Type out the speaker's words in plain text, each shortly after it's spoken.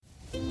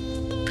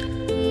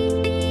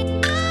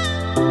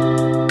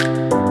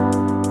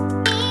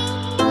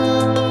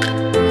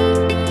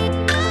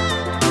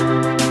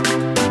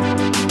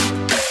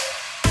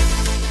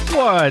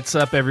What's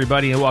up,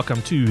 everybody, and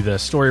welcome to the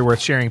Story Worth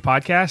Sharing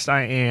podcast.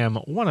 I am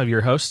one of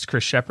your hosts,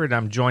 Chris Shepard.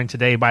 I'm joined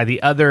today by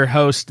the other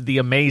host, the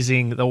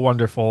amazing, the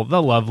wonderful,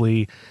 the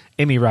lovely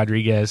Emmy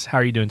Rodriguez. How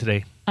are you doing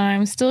today?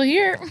 I'm still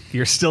here.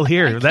 You're still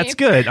here. That's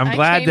good. I'm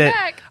glad that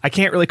back. I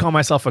can't really call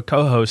myself a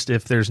co-host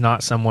if there's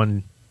not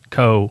someone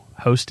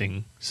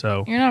co-hosting.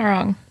 So You're not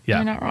wrong. Yeah.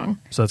 You're not wrong.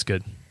 so that's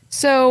good.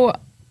 So,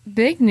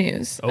 big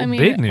news. Oh,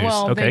 big news.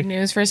 Well, Okay. big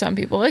news for some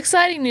people.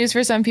 Exciting news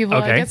for some people.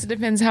 Okay. I guess it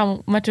depends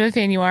how much of a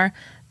fan you are.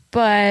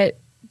 But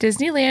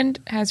Disneyland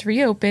has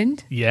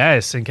reopened.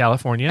 Yes, in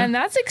California. And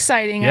that's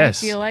exciting,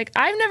 Yes. I feel like.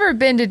 I've never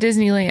been to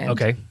Disneyland.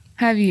 Okay,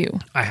 Have you?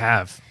 I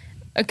have.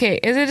 Okay.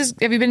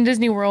 Have you been to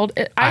Disney World?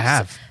 I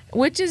have.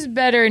 Which is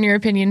better in your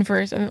opinion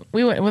first?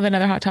 We went with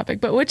another hot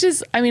topic, but which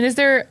is, is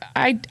there,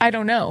 I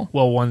don't know.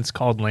 Well, one's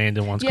called Land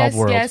and one's called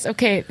World. Yes,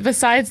 okay.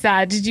 Besides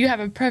that, did you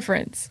have a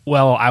preference?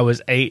 Well, I was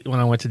 8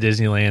 when I went to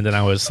Disneyland, and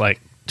I was like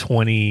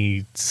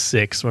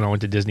 26 when I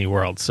went to Disney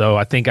World. So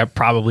I think I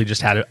probably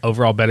just had an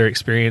overall better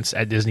experience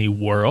at Disney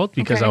World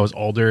because Okay. I was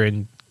older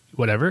and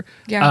whatever.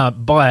 Yeah.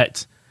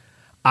 But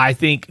I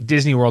think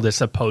Disney World is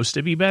supposed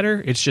to be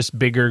better. It's just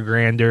bigger,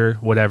 grander,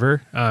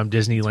 whatever.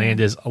 Disneyland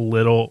is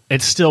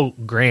it's still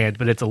grand,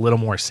 but it's a little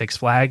more Six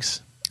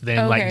Flags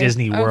than like Okay,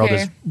 Disney World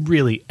okay. is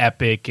really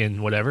epic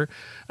and whatever.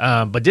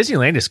 But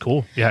Disneyland is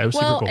cool. Yeah, it was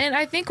super cool. And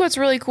I think what's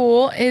really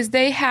cool is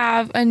they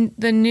have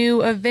the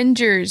new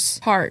Avengers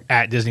park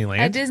At Disneyland?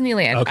 at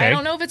Disneyland. Okay. I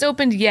don't know if it's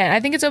opened yet. I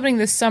think it's opening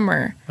this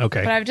summer.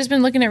 Okay. But I've just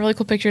been looking at really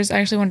cool pictures. I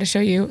actually wanted to show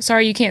you.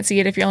 Sorry you can't see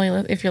it if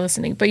you're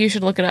listening, but you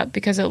should look it up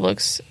because it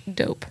looks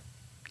dope.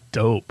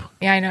 Dope.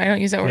 Yeah, I know. I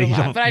don't use that word Yeah, you a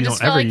lot, don't- but I you just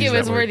don't felt ever like use it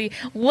was that word. worthy.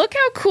 Look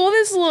how cool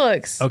this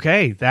looks.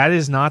 Okay, that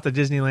is not the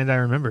Disneyland I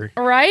remember.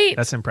 Right?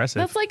 That's impressive.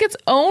 That's like its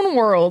own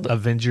world.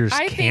 Avengers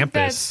I think Campus.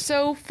 that's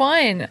so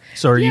fun.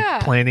 So are Yeah.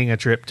 you planning a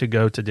trip to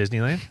go to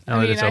Disneyland?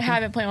 Now that it's I open?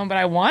 haven't planned one, but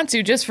I want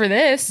to just for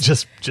this.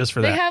 Just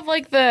for They that. have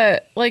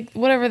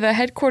the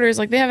headquarters,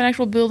 like they have an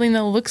actual building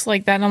that looks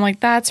like that, and I'm like,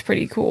 that's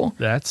pretty cool.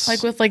 That's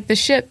Like with like the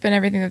ship and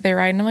everything that they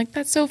ride, and I'm like,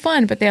 that's so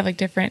fun. But they have like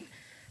different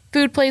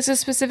food places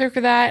specific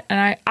for that,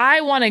 and I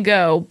want to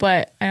go,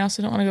 but I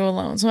also don't want to go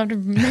alone, so I have to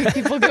make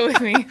people go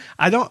with me.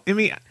 I don't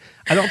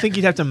think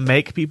you'd have to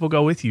make people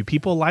go with you.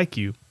 People like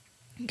you.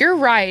 You're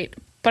right,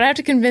 but I have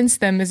to convince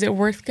them. Is it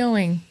worth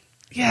going?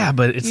 Yeah,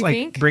 but it's You like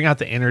think? bring out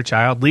the inner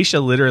child.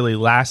 Leisha literally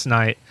last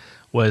night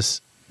was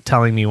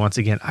telling me once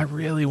again, I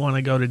really want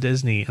to go to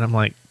Disney, and I'm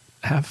like,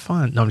 have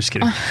fun. No, I'm just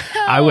kidding.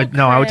 I would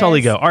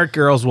totally Chris. go. Our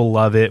girls will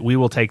love it. We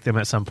will take them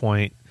at some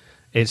point.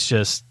 It's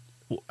just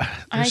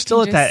they're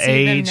still at that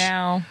age.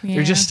 Now. Yeah.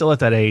 They're just still at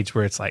that age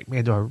where it's like,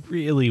 man, do I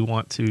really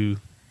want to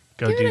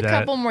go Give do it a that?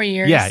 couple more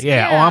years.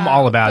 Yeah. Oh, I'm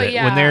all about But it.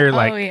 yeah. When they're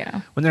like, Oh,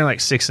 yeah. when they're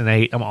like 6 and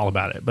 8, I'm all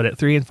about it. But at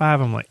 3 and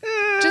 5, I'm like,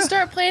 Just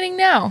start planning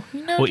now.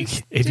 well,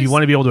 if you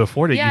want to be able to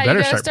afford it, yeah, you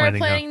better gotta start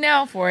planning now.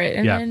 now for it,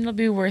 and Yeah. then it'll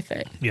be worth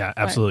it. Yeah,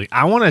 absolutely.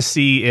 I want to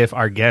see if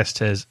our guest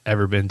has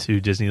ever been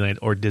to Disneyland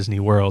or Disney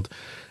World.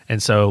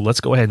 And so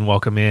let's go ahead and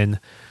welcome in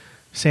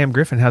Sam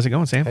Griffin. How's it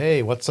going, Sam?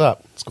 Hey, what's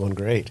up? It's going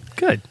great.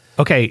 Good.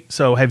 Okay,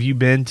 so have you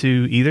been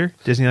to either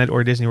Disneyland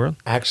or Disney World?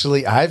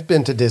 Actually, I've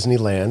been to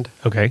Disneyland.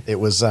 Okay. It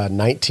was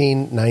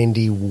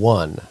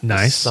 1991.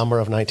 Nice. The summer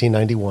of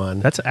 1991.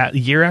 That's a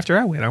year after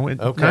I went. I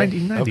went Okay.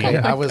 1990. Okay.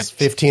 Yeah. I was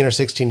 15 or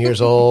 16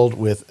 years old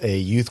with a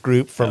youth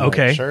group from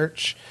Okay. my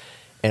church,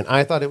 and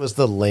I thought it was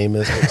the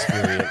lamest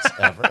experience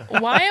ever.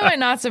 Why am I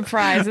not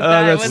surprised that Oh,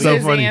 that that's was so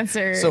his funny.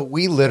 answer? So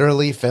we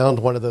literally found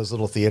one of those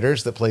little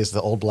theaters that plays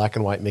the old black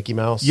and white Mickey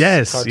Mouse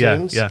Yes, yeah,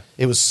 cartoons. yeah.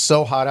 It was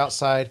so hot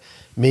outside.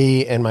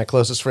 Me and my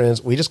closest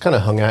friends, we just kind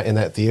of hung out in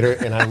that theater,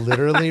 and I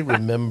literally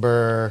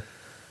remember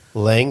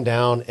laying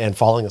down and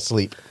falling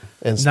asleep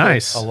and spent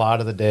Nice. a lot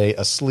of the day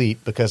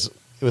asleep because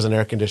it was an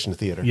air-conditioned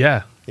theater.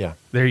 Yeah. Yeah.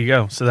 There you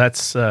go. So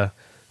that's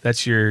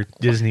your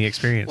Disney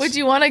experience. would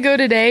you want to go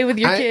today with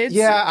your kids?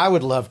 Yeah, I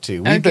would love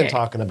to. We've been Okay.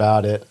 talking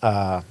about it.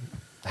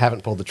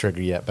 Haven't pulled the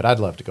trigger yet, but I'd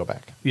love to go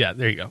back. Yeah,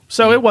 there you go.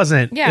 So it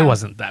wasn't Yeah.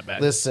 that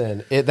bad.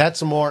 Listen,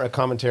 that's more a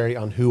commentary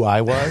on who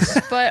I was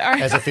But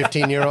as a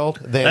 15-year-old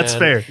than That's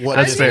fair. what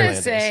That's I was fair. gonna Disneyland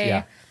is. say,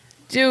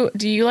 Yeah.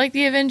 do you like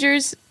the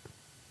Avengers?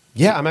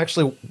 Yeah, I'm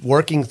actually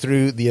working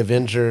through the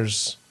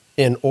Avengers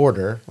in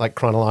order, like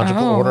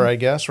chronological Oh. order, I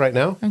guess, right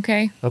now.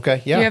 Okay.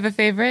 Okay, yeah. Do you have a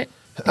favorite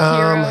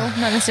hero? Not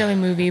necessarily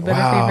movie, but a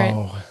favorite.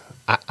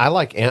 wow. I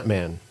like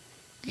Ant-Man.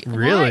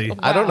 Really? Why?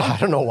 I don't Wow.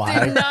 know Did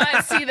why.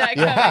 not see that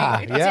Yeah,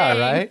 coming. yeah, Dang.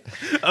 right?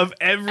 Of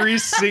every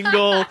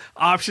single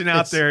option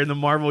out there in the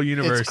Marvel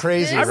universe. It's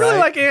crazy, I really right?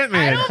 like I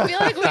Ant-Man. don't feel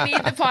like we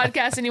need the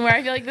podcast anymore.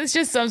 I feel like this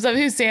just sums up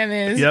who Sam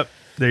is. Yep.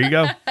 There you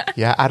go.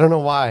 Yeah, I don't know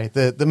why.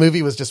 The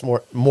movie was just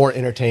more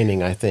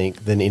entertaining, I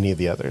think, than any of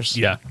the others.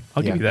 Yeah.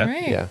 I'll give you that.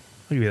 Right. Yeah. I'll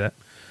give you that.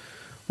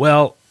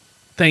 Well,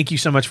 thank you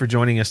so much for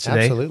joining us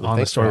today Absolutely. on the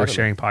Thanks Story for Worth having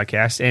Sharing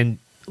podcast. And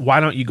why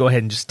don't you go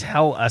ahead and just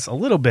tell us a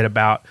little bit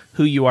about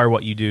who you are,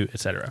 what you do,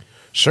 etc.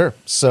 Sure.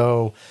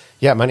 So,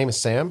 yeah, my name is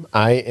Sam.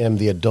 I am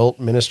the Adult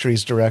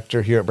Ministries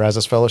Director here at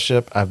Brazos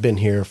Fellowship. I've been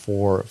here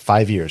for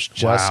 5 years,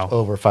 just Wow.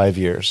 over 5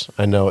 years.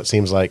 I know it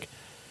seems like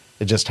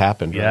it just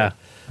happened, Yeah. right?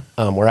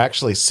 We're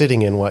actually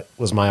sitting in what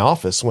was my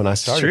office when I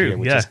started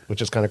true, here,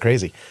 which is kind of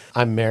crazy.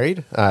 I'm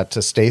married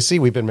to Stacy.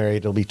 We've been married,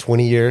 it'll be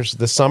 20 years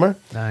this summer.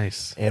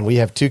 Nice. And we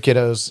have 2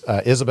 kiddos.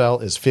 Isabel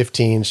is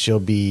 15. She'll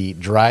be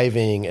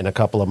driving in a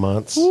couple of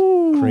months.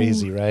 Ooh.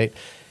 Crazy, right?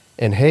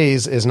 And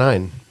Hayes is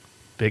 9.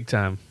 Big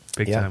time.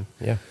 Big time.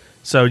 Yeah.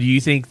 So do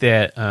you think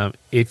that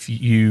if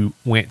you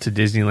went to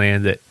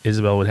Disneyland that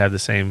Isabel would have the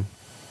same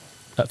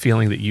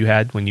feeling that you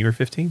had when you were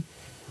 15?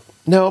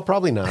 No,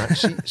 probably not.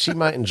 She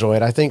might enjoy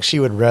it. I think she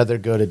would rather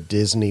go to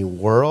Disney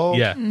World,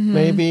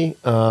 maybe.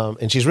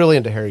 And she's really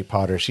into Harry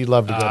Potter. She'd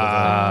love to go to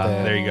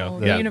the there you go.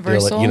 The Yeah.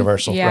 Universal.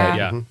 Universal, Yeah.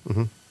 right.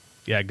 Yeah.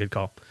 Yeah, good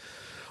call.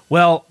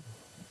 Well,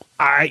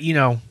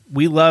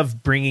 we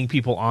love bringing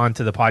people on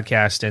to the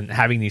podcast and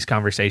having these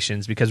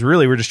conversations because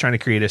really we're just trying to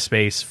create a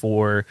space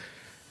for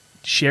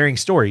sharing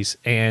stories.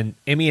 And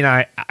Emmy and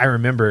I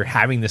remember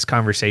having this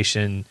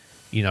conversation,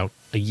 a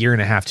year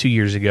and a half, 2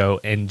 years ago,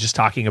 and just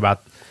talking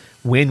about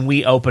when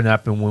we open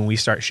up and when we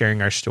start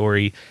sharing our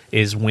story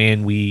is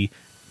when we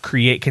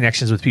create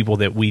connections with people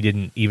that we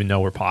didn't even know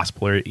were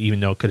possible or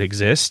even know could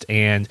exist.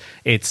 And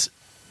it's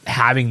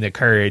having the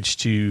courage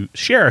to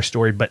share our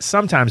story, but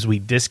sometimes we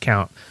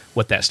discount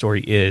what that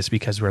story is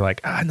because we're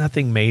like,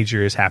 nothing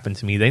major has happened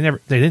to me. They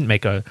didn't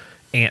make a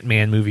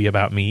Ant-Man movie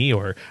about me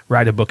or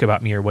write a book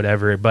about me or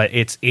whatever, but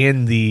it's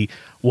in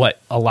what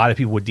a lot of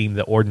people would deem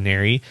the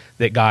ordinary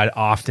that God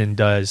often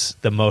does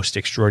the most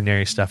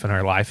extraordinary stuff in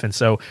our life. And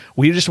so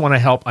we just want to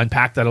help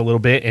unpack that a little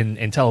bit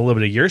and tell a little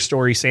bit of your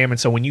story, Sam. And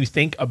so when you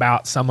think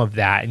about some of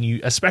that,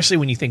 and especially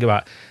when you think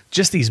about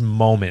just these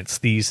moments,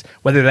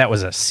 whether that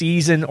was a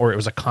season or it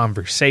was a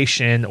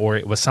conversation or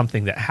it was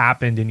something that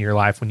happened in your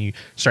life, when you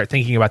start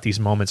thinking about these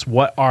moments,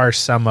 what are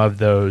some of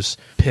those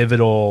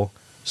pivotal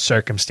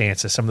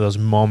circumstances, some of those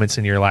moments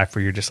in your life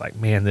where you're just like,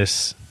 man,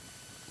 this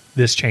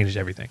changed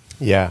everything?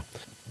 Yeah.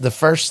 The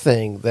first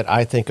thing that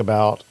I think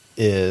about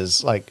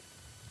is like,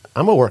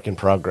 I'm a work in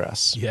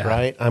progress,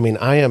 right? I mean,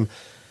 I am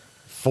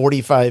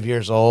 45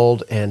 years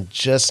old and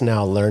just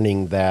now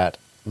learning that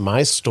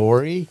my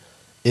story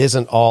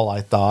isn't all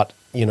I thought,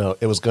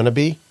 it was going to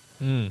be.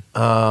 As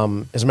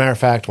a matter of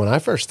fact, when I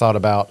first thought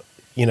about,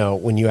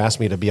 when you asked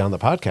me to be on the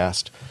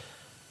podcast,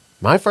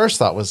 my first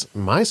thought was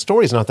my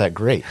story's not that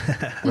great,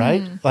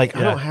 right? Like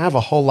I don't have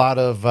a whole lot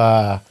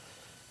of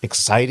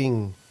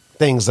exciting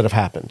things that have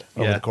happened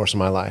over the course of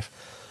my life.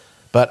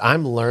 But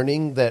I'm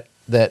learning that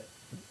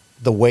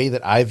the way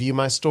that I view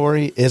my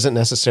story isn't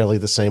necessarily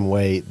the same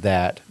way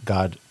that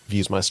God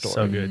views my story.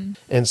 So good.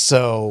 And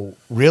so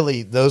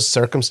really those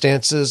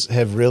circumstances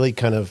have really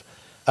kind of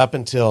up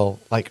until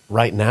like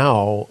right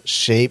now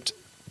shaped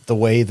the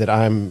way that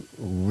I'm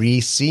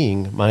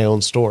re-seeing my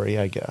own story,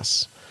 I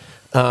guess.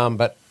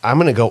 But I'm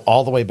going to go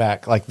all the way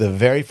back. Like the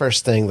very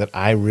first thing that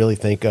I really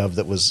think of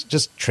that was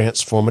just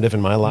transformative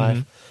in my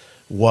life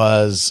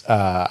was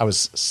I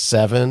was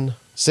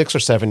 6 or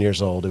 7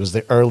 years old. It was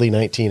the early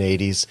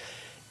 1980s,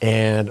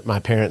 and my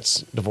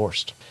parents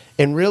divorced.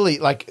 And really,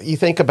 like you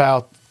think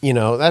about,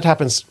 that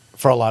happens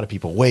for a lot of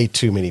people, way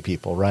too many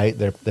people, right?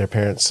 Their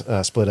parents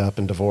split up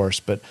and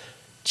divorced, but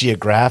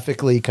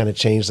geographically kind of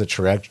changed the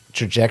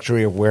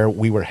trajectory of where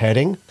we were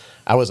heading.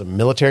 I was a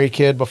military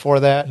kid before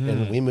that,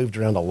 and we moved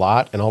around a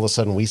lot, and all of a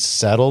sudden we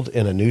settled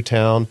in a new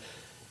town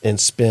and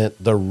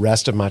spent the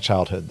rest of my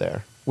childhood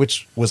there,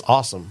 which was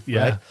awesome,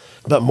 right?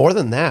 But more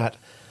than that,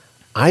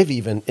 I've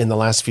even in the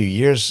last few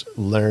years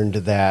learned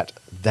that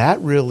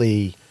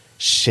really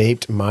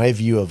shaped my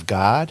view of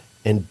God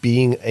and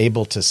being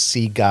able to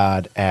see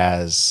God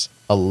as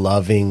a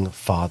loving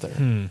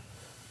father.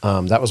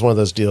 That was one of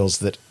those deals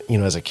that,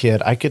 as a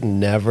kid, I could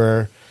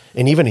never,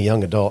 and even a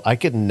young adult, I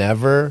could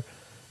never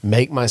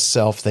make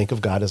myself think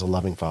of God as a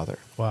loving father.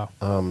 Wow.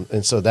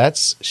 And so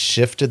that's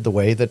shifted the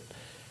way that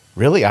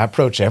really I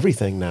approach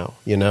everything now,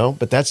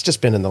 but that's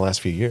just been in the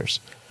last few years.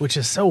 Which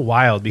is so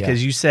wild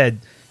because you said,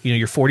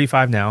 you're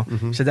 45 now.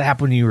 You said that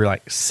happened when you were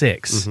like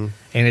 6. And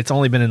it's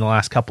only been in the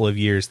last couple of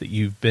years that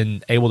you've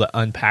been able to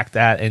unpack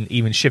that and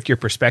even shift your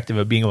perspective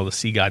of being able to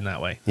see God in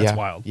that way. That's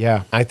wild.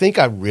 Yeah. I think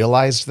I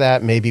realized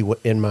that maybe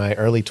in my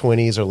early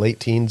 20s or late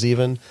teens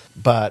even.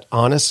 But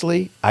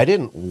honestly, I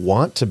didn't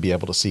want to be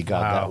able to see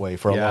God that way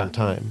for a long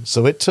time.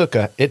 So it took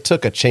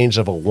a change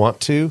of a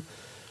want to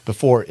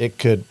before it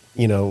could,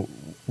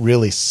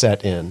 really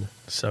set in.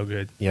 So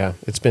good. Yeah.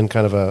 It's been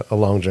kind of a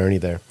long journey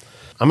there.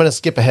 I'm going to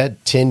skip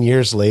ahead 10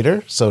 years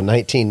later, so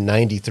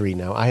 1993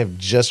 now. I have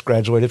just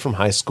graduated from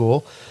high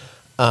school.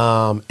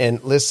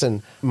 And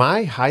listen,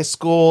 my high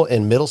school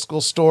and middle school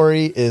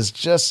story is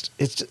just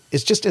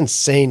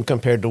insane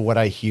compared to what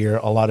I hear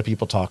a lot of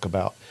people talk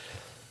about.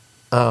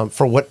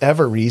 For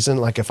whatever reason,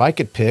 like if I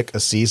could pick a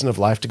season of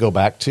life to go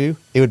back to,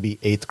 it would be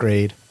 8th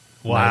grade.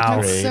 Wow.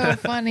 9th grade.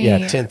 That's so funny. Yeah,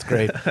 10th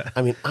grade.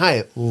 I mean,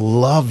 I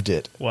loved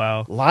it.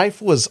 Wow. Life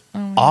was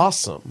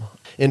awesome.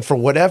 And for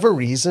whatever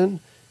reason,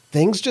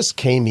 things just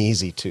came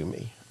easy to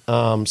me.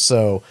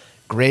 So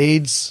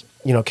grades,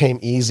 came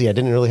easy. I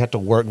didn't really have to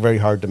work very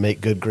hard to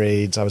make good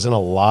grades. I was in a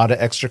lot of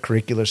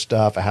extracurricular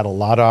stuff. I had a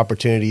lot of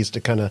opportunities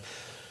to kind of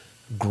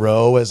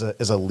grow as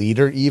a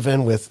leader,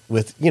 even with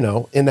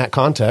in that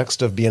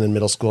context of being in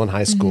middle school and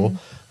high school.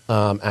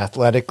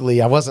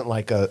 Athletically, I wasn't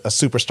like a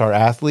superstar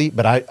athlete,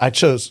 but I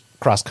chose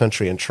cross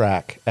country and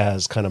track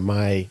as kind of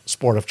my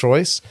sport of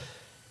choice.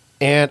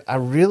 And I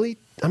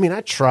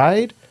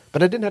tried,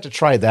 but I didn't have to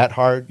try that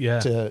hard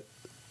to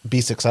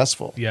be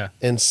successful. Yeah.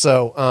 And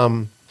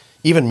so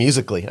even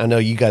musically, I know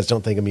you guys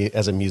don't think of me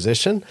as a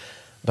musician,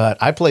 but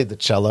I played the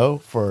cello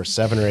for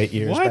 7 or 8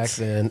 years back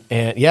then.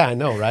 And yeah, I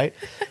know, right?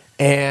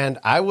 And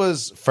I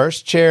was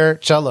first chair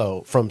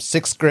cello from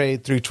 6th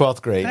grade through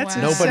 12th grade. That's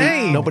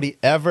insane. Nobody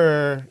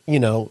ever,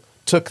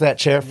 took that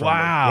chair from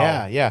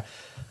me. Yeah.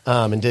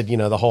 And did,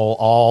 the whole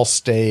all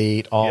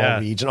state, all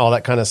region, all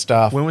that kind of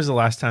stuff. When was the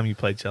last time you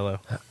played cello?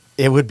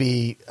 It would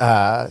be,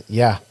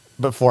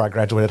 before I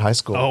graduated high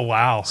school. Oh,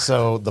 wow.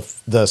 So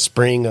the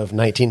spring of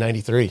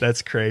 1993.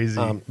 That's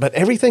crazy. But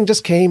everything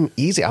just came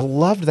easy. I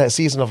loved that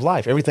season of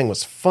life. Everything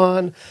was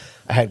fun.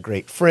 I had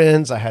great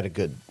friends. I had a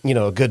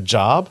good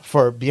job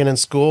for being in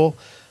school.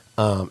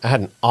 I had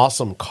an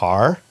awesome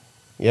car.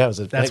 Yeah,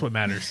 That's what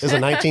matters. It was a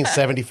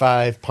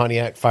 1975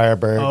 Pontiac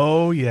Firebird.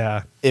 Oh,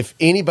 yeah. If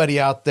anybody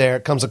out there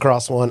comes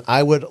across one,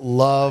 I would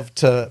love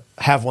to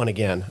have one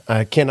again.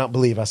 I cannot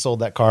believe I sold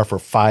that car for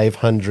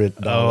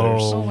 $500.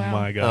 Oh, wow.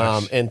 my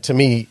gosh. And to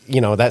me,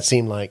 that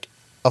seemed like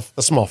a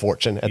small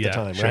fortune at the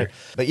time, sure. right?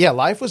 But yeah,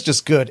 life was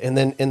just good. And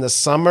then in the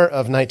summer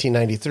of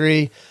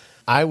 1993,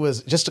 I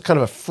was just a kind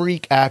of a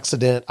freak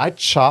accident. I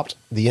chopped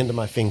the end of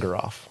my finger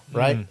off,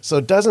 right? So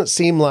it doesn't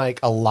seem like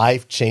a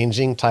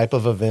life-changing type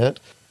of event,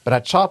 but I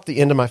chopped the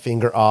end of my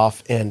finger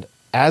off. And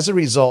as a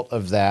result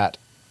of that,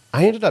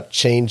 I ended up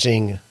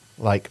changing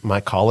like my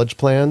college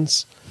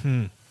plans.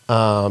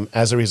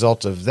 As a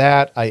result of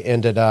that, I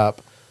ended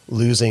up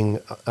losing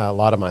a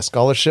lot of my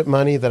scholarship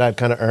money that I'd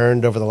kind of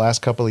earned over the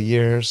last couple of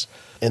years.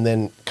 And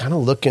then kind of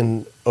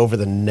looking over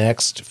the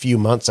next few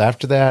months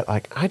after that,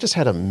 like I just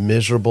had a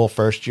miserable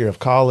first year of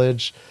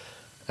college.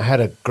 I had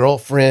a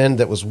girlfriend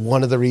that was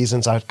one of the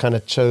reasons I kind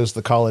of chose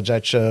the college I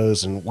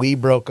chose, and we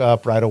broke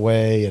up right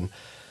away, and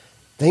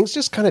things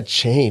just kind of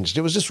changed.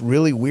 It was just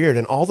really weird.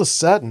 And all of a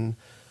sudden,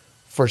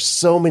 for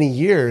so many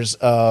years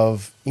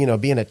of,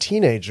 being a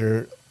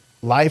teenager,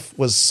 life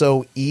was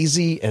so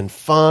easy and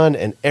fun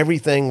and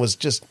everything was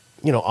just,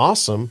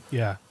 awesome.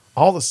 Yeah.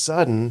 All of a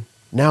sudden,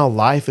 now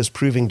life is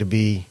proving to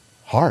be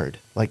hard.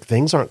 Like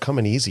things aren't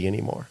coming easy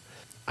anymore.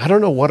 I don't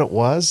know what it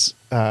was.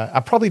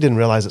 I probably didn't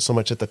realize it so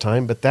much at the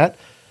time, but that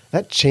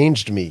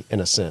changed me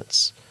in a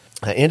sense.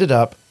 I ended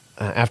up,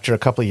 after a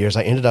couple of years,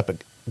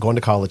 going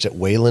to college at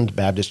Wayland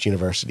Baptist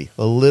University,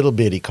 a little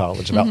bitty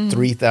college, about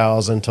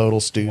 3,000 total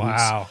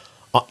students. Wow.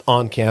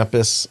 On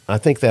campus. I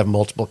think they have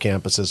multiple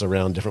campuses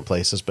around different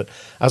places, but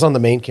I was on the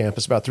main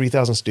campus, about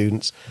 3,000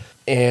 students,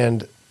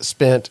 and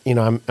spent,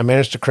 I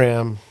managed to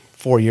cram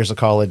 4 years of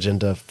college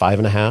into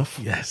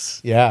 5.5.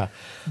 Yes. Yeah.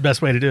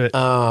 Best way to do it.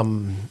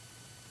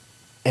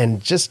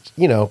 And just,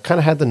 kind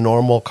of had the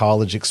normal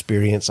college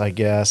experience, I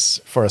guess,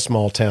 for a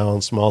small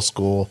town, small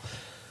school.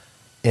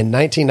 In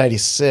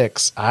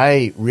 1996,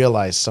 I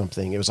realized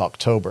something. It was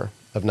October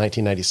of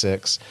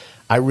 1996.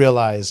 I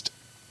realized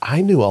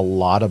I knew a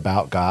lot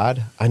about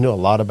God. I knew a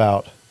lot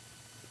about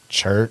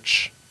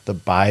church, the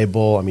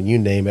Bible. I mean, you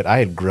name it. I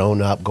had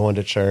grown up going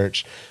to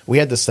church. We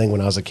had this thing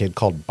when I was a kid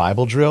called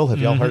Bible Drill. Have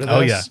y'all heard of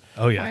this?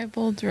 Oh, yeah.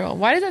 Bible drill.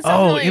 Why does that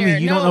sound Oh, familiar?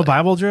 Emmy, you don't know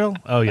Bible drill?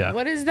 Oh, yeah.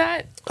 What is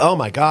that? Oh,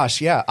 my gosh.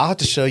 Yeah. I'll have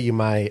to show you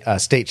my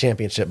state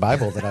championship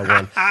Bible that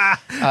I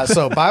won.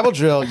 So Bible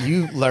Drill,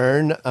 you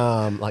learn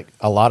like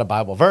a lot of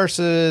Bible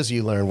verses.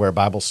 You learn where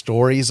Bible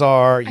stories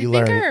are. You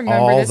I think learn I remember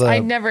all this. the I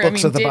never,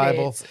 books of the did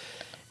Bible. it.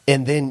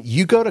 And then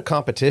you go to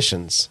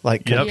competitions,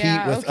 like Yep. compete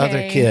Yeah, with okay.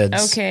 other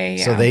kids. Okay,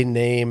 So yeah. they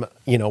name,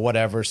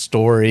 whatever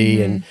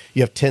story, and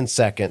you have 10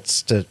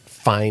 seconds to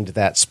find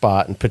that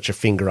spot and put your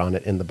finger on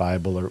it in the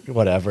Bible or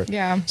whatever.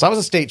 Yeah. So I was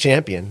a state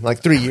champion, like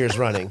 3 years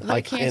running,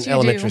 like can't in you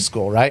elementary do?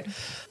 school, right?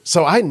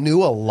 So I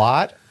knew a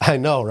lot. I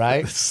know,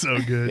 right? So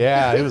good.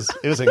 Yeah, it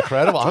was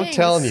incredible. I'm Dang,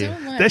 telling you. so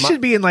much. That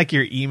should be in like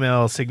your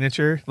email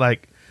signature,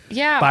 like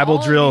Yeah, Bible all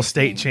of drill these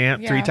state things.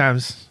 champ Yeah. 3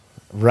 times.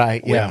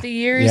 Right, yeah. With the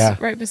years Yeah.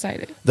 right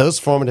beside it. Those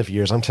formative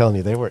years, I'm telling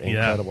you, they were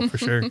incredible. Yeah, for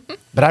sure.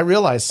 But I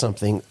realized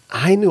something.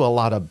 I knew a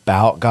lot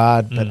about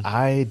God, but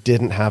I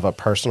didn't have a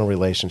personal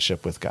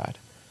relationship with God.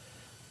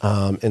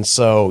 And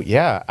so,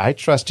 yeah, I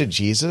trusted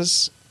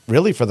Jesus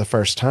really for the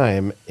first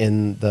time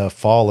in the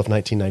fall of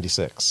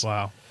 1996.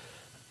 Wow.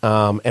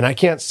 And I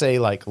can't say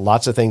like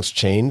lots of things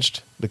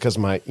changed because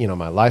my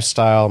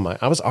lifestyle,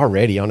 I was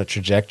already on a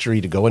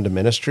trajectory to go into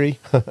ministry.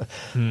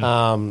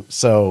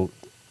 So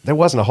there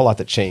wasn't a whole lot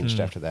that changed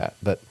after that,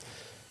 but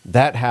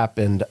that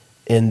happened.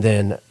 And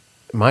then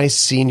my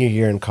senior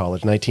year in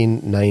college,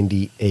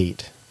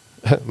 1998,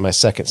 my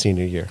second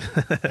senior year.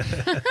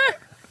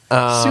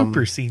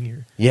 Super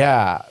senior.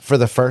 Yeah. For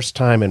the first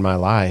time in my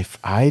life,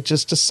 I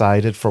just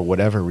decided for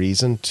whatever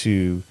reason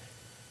to,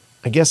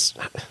 I guess,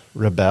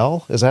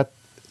 rebel. Is that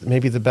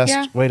maybe the best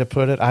Yeah. way to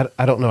put it?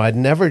 I don't know. I'd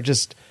never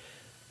just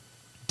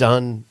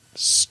done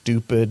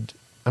stupid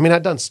I mean,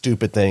 I'd done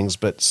stupid things,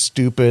 but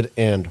stupid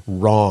and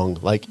wrong,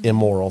 like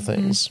immoral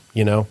things,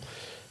 you know?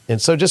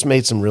 And so just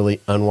made some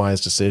really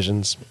unwise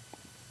decisions.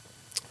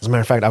 As a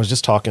matter of fact, I was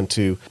just talking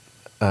to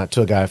a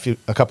guy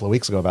a couple of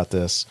weeks ago about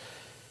this.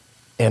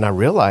 And I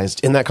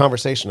realized in that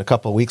conversation a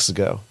couple of weeks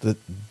ago that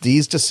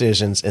these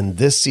decisions in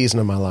this season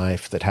of my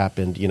life that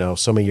happened, you know,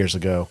 so many years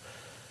ago,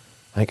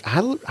 like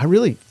I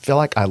really feel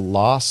like I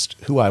lost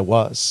who I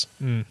was.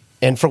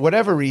 And for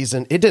whatever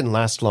reason, it didn't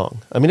last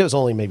long. I mean, it was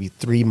only maybe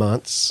 3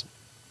 months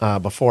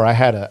before I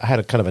had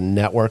a kind of a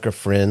network of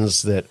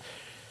friends that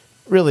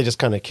really just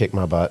kind of kicked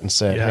my butt and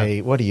said,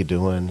 "Hey, what are you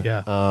doing?"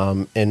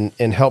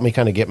 And helped me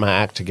kind of get my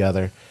act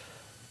together.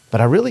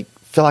 But I really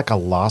feel like I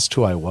lost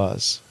who I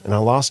was, and I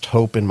lost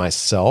hope in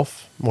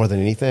myself more than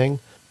anything.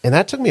 And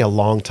that took me a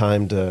long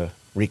time to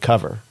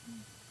recover.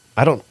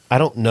 I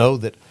don't know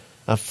that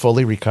I've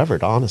fully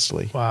recovered,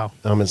 honestly. Wow.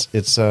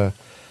 It's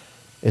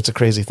a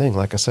crazy thing.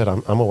 Like I said,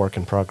 I'm a work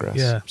in progress.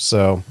 Yeah.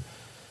 So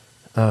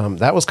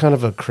that was kind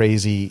of a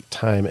crazy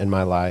time in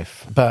my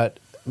life. But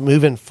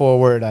moving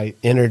forward, I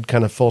entered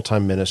kind of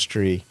full-time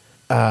ministry.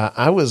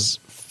 I was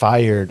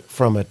fired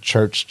from a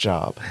church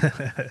job.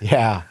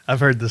 Yeah. I've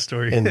heard the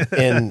story.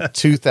 in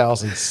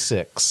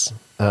 2006.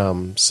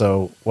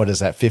 So what is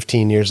that,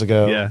 15 years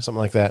ago? Yeah. Something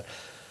like that.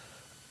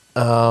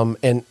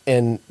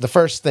 And the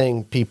first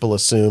thing people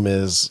assume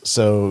is,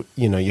 so,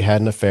 you know, you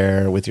had an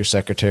affair with your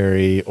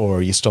secretary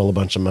or you stole a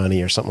bunch of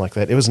money or something like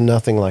that. It was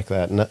nothing like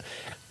that.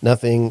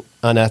 Nothing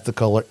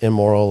unethical or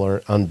immoral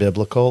or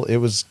unbiblical. It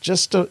was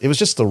just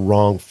the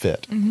wrong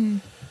fit.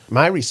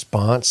 My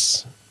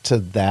response to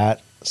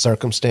that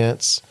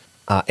circumstance,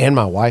 and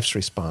my wife's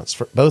response,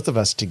 for both of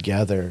us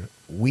together,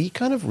 we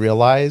kind of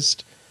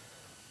realized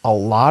a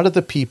lot of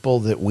the people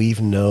that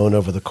we've known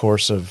over the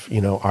course of, you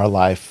know, our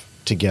life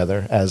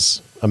together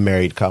as a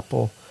married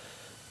couple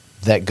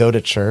that go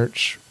to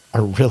church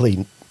are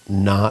really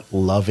not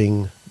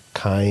loving,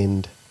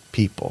 kind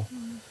people.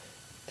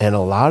 And a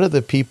lot of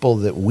the people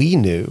that we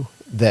knew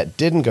that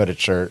didn't go to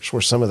church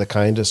were some of the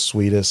kindest,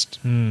 sweetest,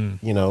 you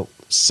know,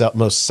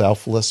 most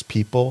selfless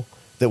people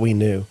that we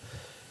knew.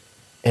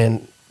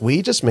 And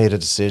we just made a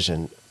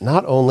decision.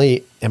 Not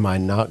only am I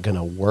not going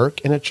to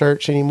work in a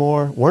church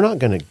anymore, we're not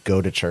going to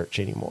go to church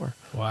anymore.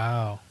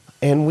 Wow.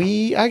 And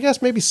we, I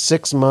guess maybe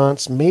 6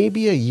 months,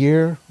 maybe a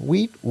year,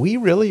 we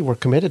really were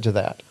committed to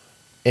that.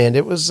 And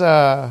it was,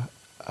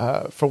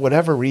 for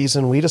whatever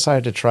reason, we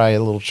decided to try a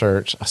little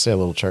church. I say a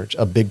little church,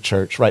 a big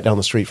church right down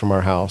the street from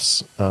our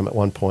house at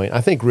one point.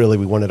 I think really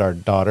we wanted our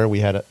daughter.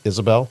 We had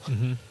Isabel,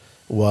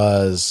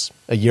 was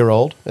a year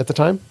old at the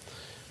time.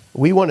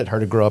 We wanted her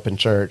to grow up in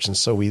church. And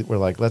so we were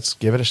like, let's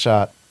give it a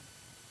shot.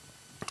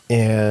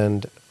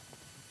 And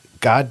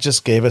God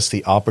just gave us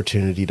the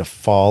opportunity to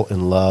fall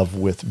in love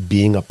with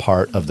being a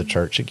part of the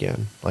church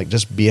again, like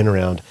just being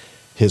around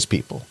his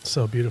people.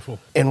 So beautiful.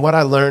 And what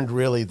I learned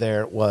really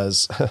there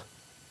was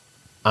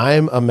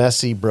I'm a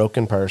messy,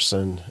 broken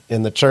person,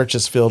 and the church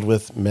is filled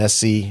with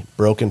messy,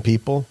 broken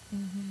people.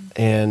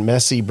 And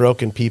messy,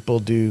 broken people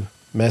do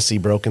messy,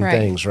 broken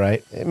things,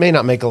 right? It may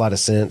not make a lot of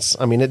sense.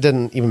 I mean, it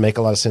didn't even make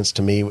a lot of sense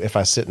to me if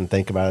I sit and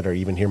think about it or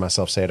even hear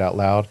myself say it out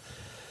loud.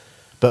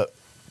 But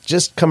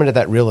just coming to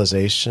that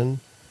realization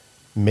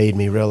made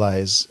me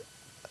realize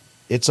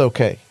it's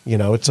okay. You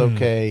know, it's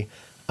okay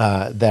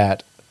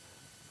that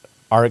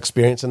our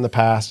experience in the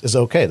past is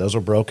okay. Those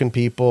are broken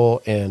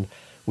people, and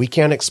we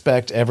can't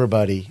expect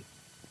anybody,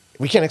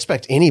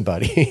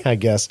 I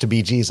guess, to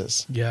be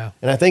Jesus. Yeah.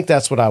 And I think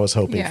that's what I was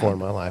hoping for in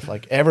my life.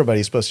 Like,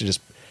 everybody's supposed to just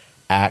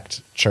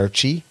act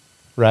churchy,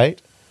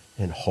 right?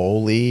 And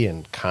holy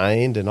and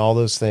kind and all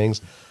those things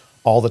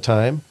all the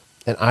time.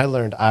 And I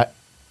learned,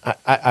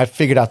 I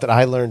figured out that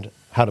I learned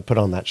how to put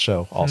on that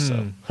show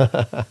also.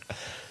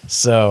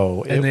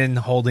 So, and then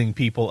holding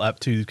people up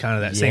to kind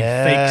of that same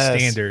fake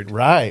standard.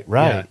 Right.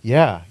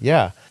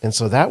 Yeah. And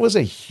so that was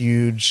a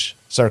huge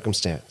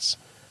circumstance.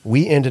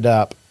 We ended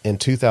up in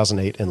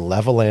 2008 in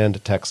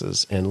Levelland,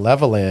 Texas. And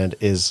Levelland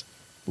is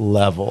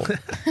level,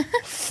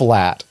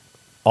 flat.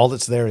 All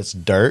that's there is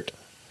dirt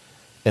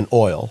and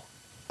oil.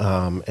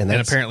 And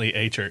apparently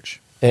a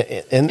church.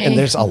 And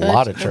there's a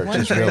lot of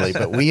churches, really.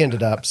 But we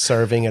ended up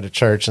serving at a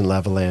church in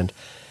Levelland.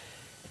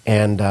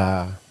 And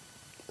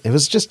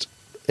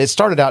it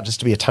started out just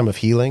to be a time of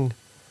healing,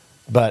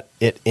 but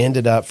it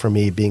ended up for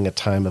me being a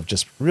time of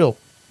just real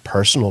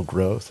personal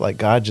growth. Like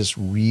God just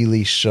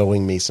really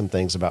showing me some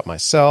things about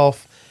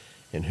myself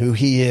and who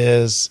he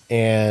is.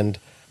 And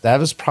that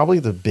was probably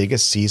the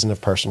biggest season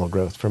of personal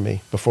growth for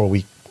me before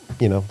we,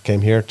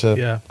 came here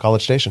to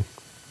College Station.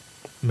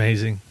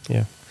 Amazing.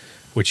 Yeah.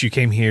 Which you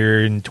came here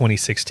in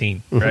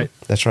 2016, right?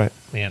 That's right.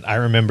 Man, I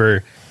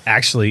remember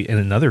actually in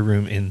another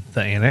room in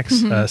the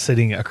annex,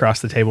 sitting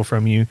across the table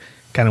from you,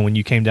 kind of when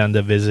you came down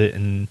to visit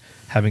and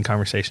having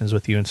conversations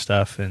with you and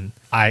stuff. And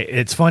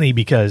it's funny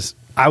because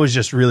I was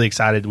just really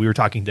excited. We were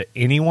talking to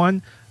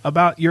anyone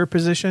about your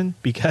position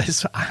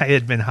because I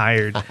had been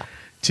hired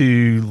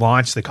to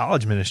launch the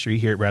college ministry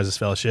here at Brazos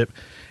Fellowship.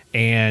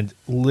 And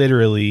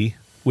literally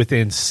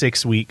within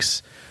 6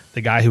 weeks,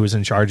 the guy who was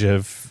in charge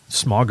of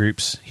small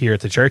groups here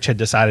at the church had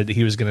decided that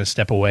he was going to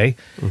step away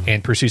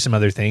and pursue some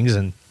other things.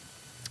 And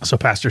so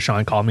Pastor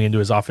Sean called me into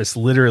his office.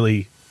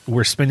 Literally,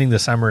 we're spending the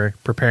summer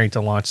preparing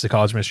to launch the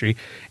college ministry,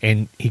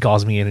 and he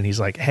calls me in and he's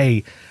like,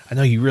 "Hey, I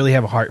know you really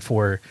have a heart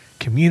for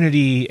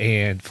community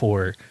and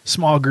for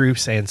small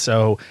groups, and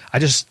so I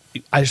just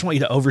want you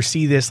to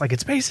oversee this. Like,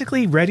 it's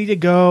basically ready to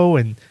go,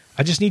 and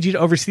I just need you to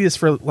oversee this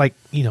for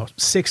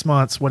 6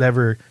 months,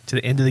 whatever, to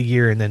the end of the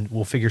year, and then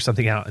we'll figure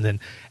something out." And then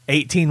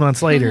 18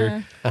 months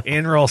later,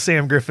 in rolls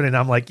Sam Griffin, and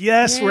I'm like,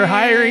 "Yes, we're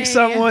hiring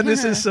someone.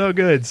 This is so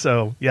good."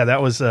 So yeah,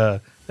 that was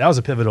a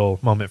pivotal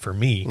moment for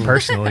me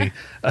personally.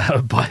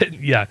 But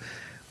yeah,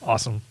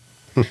 awesome.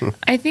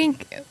 I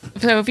think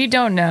so. If you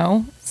don't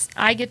know,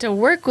 I get to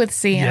work with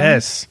Sam.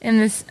 Yes. In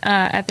this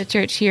at the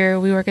church here,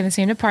 we work in the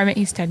same department.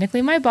 He's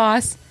technically my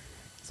boss,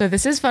 so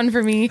this is fun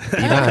for me.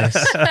 Nice.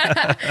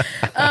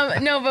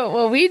 No, but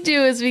what we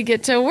do is we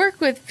get to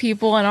work with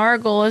people, and our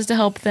goal is to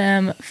help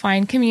them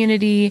find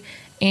community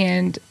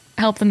and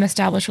help them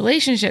establish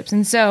relationships.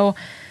 And so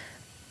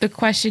the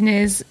question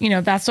is,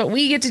 that's what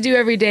we get to do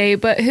every day,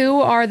 but who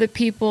are the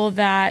people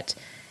that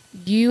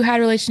you had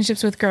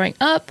relationships with growing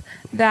up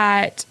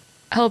that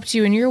helped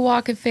you in your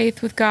walk of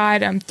faith with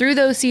God through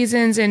those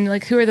seasons, and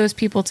who are those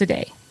people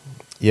today?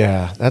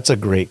 Yeah, that's a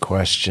great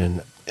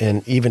question.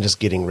 And even just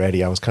getting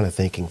ready, I was kind of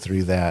thinking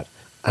through that.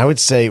 I would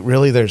say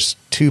really there's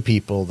two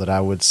people that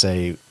I would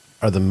say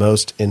are the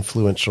most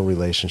influential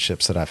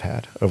relationships that I've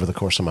had over the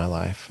course of my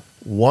life.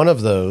 One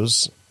of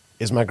those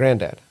is my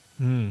granddad.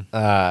 And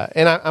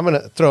I'm going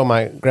to throw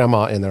my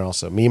grandma in there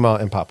also, Mima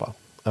and Papa.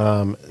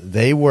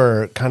 They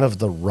were kind of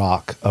the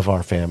rock of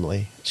our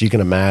family. So you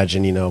can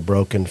imagine,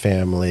 broken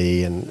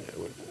family, and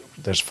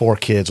there's 4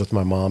 kids with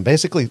my mom,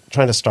 basically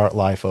trying to start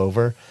life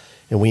over.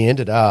 And we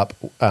ended up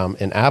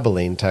in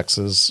Abilene,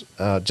 Texas,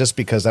 just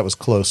because that was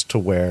close to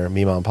where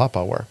Mima and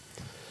Papa were.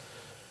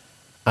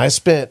 I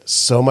spent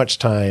so much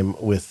time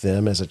with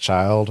them as a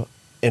child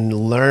and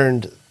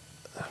learned,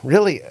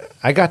 really,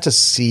 I got to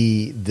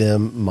see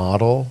them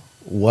model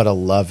what a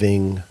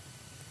loving,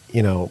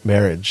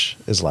 marriage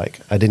is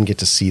like. I didn't get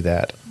to see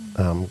that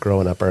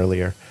growing up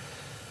earlier.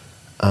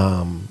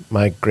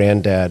 My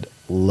granddad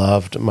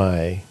loved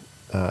my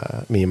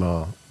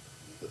Mima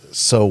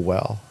so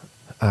well.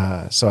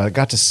 So I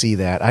got to see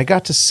that. I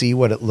got to see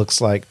what it looks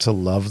like to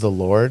love the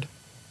Lord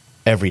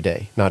every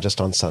day, not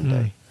just on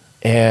Sunday.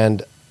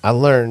 And I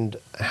learned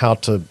how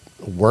to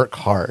work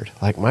hard.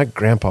 Like, my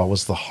grandpa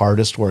was the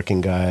hardest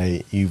working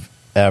guy you've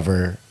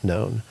ever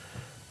known.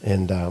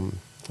 And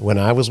when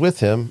I was with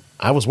him,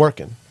 I was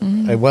working.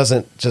 It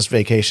wasn't just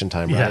vacation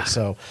time, right? Yeah.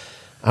 So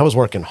I was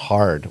working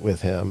hard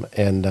with him.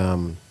 And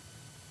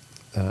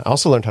I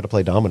also learned how to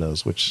play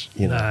dominoes, which,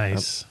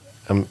 Nice.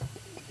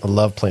 I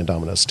love playing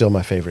dominoes. Still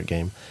my favorite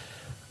game.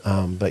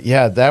 But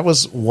yeah, that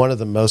was one of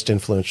the most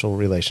influential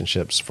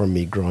relationships for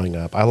me growing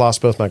up. I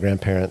lost both my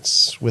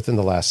grandparents within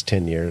the last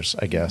 10 years,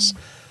 I guess.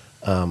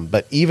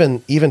 But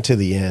even to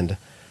the end,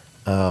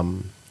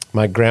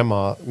 my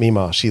grandma,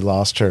 Mima, she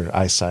lost her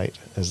eyesight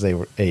as they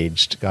were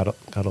aged, got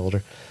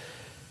older.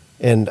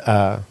 And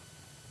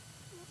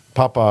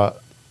Papa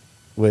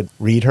would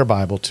read her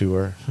Bible to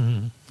her.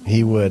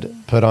 He would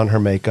put on her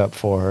makeup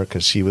for her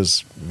because she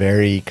was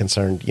very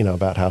concerned,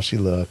 about how she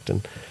looked.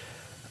 And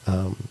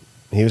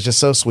he was just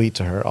so sweet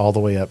to her all the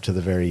way up to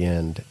the very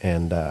end.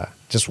 And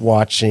just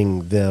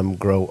watching them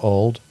grow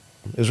old,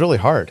 it was really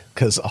hard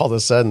because all of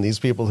a sudden these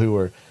people who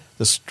were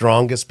the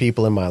strongest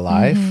people in my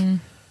life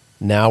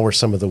now were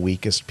some of the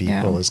weakest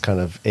people as kind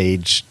of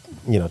age,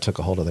 took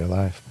a hold of their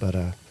life. But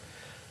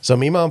so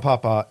Mima and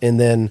Papa, and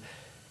then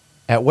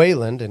at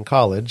Wayland in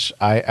college,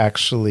 I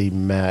actually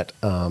met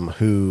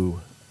who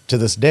to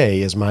this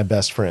day is my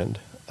best friend.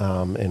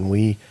 And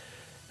we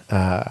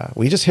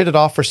just hit it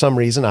off for some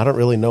reason. I don't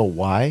really know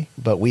why,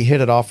 but we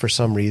hit it off for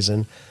some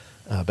reason.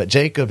 But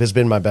Jacob has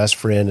been my best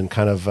friend and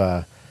kind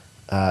of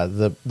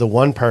the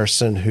one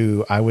person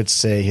who I would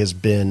say has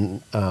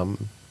been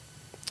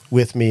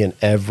with me in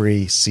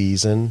every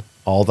season,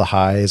 all the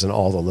highs and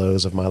all the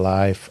lows of my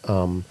life.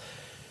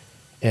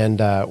 And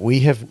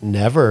we have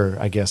never,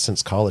 I guess,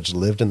 since college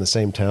lived in the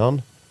same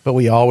town, but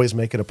we always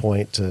make it a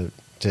point to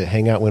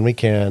hang out when we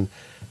can,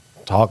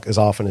 talk as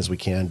often as we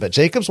can. But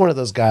Jacob's one of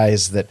those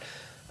guys that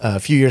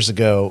a few years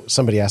ago,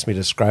 somebody asked me to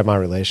describe my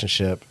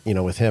relationship,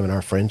 with him and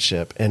our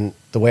friendship. And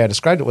the way I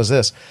described it was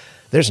this: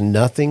 there's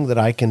nothing that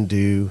I can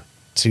do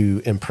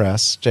to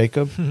impress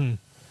Jacob, and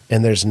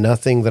there's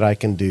nothing that I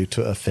can do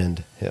to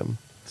offend him.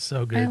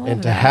 So I good. love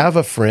And to that. have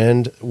a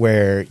friend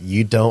where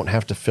you don't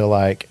have to feel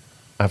like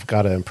I've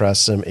got to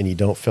impress him, and you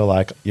don't feel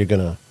like you're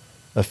going to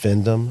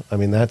offend them. I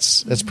mean,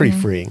 that's pretty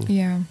freeing.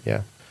 Yeah.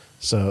 Yeah.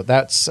 So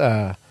that's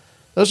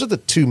those are the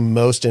two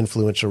most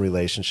influential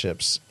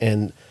relationships,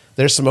 and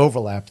there's some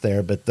overlap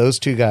there, but those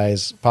two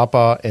guys,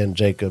 Papa and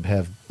Jacob,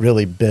 have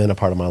really been a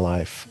part of my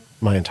life,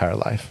 my entire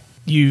life.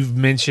 You've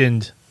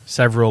mentioned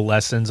several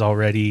lessons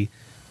already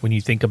when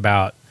you think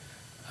about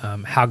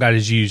how God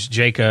has used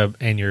Jacob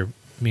and your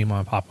Mima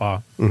and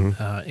Papa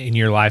in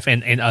your life,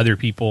 and other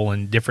people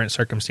in different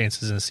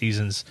circumstances and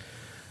seasons.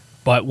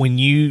 But when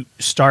you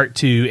start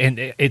to,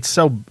 and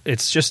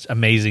it's just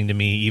amazing to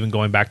me, even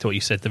going back to what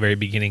you said at the very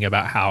beginning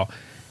about how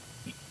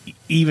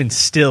even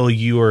still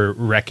you are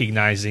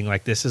recognizing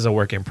like this is a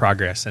work in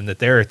progress, and that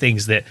there are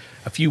things that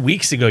a few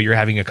weeks ago you're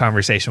having a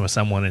conversation with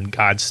someone and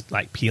God's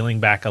like peeling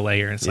back a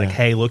layer, and it's like,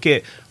 hey, look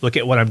at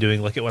what I'm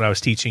doing, look at what I was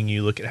teaching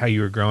you, look at how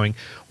you were growing.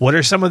 What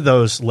are some of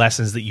those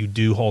lessons that you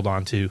do hold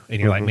on to and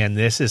you're like, man,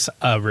 this is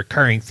a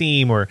recurring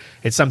theme, or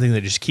it's something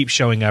that just keeps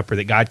showing up, or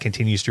that God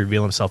continues to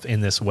reveal himself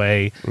in this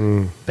way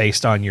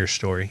based on your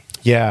story?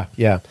 Yeah.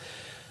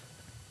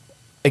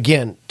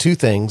 Again, two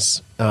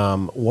things.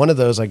 One of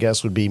those, I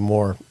guess, would be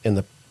more in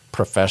the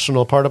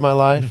professional part of my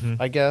life,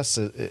 I guess.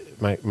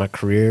 My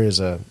career as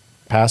a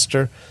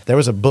pastor. There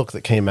was a book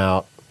that came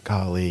out,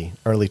 early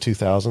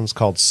 2000s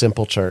called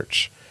Simple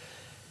Church.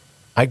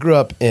 I grew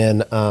up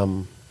in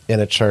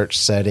a church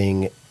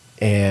setting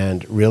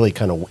and really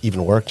kind of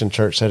even worked in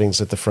church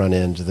settings at the front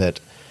end that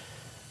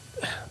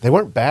they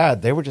weren't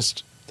bad. They were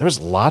just, there was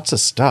lots of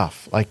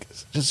stuff, like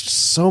just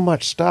so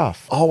much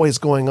stuff always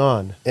going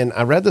on. And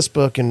I read this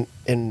book and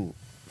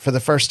for the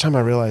first time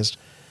I realized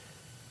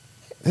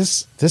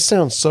this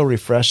sounds so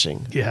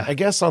refreshing. Yeah. I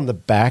guess on the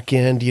back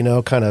end,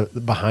 kind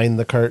of behind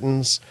the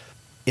curtains,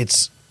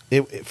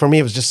 for me,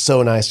 it was just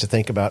so nice to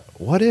think about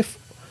what if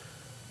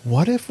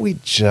we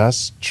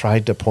just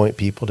tried to point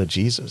people to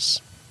Jesus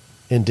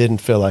and didn't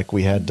feel like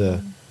we had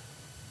to,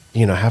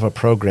 have a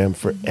program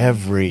for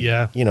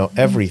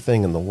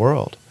everything in the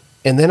world.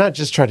 And then I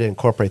just tried to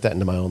incorporate that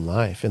into my own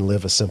life and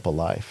live a simple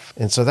life.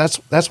 And so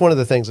that's one of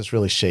the things that's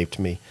really shaped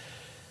me.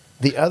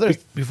 The other,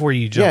 before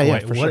you jump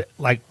away, for sure.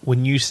 Like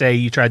when you say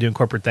you try to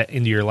incorporate that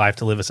into your life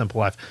to live a simple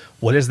life,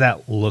 what does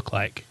that look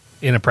like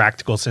in a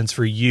practical sense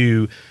for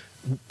you?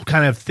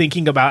 Kind of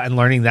thinking about and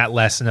learning that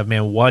lesson of,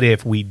 man, what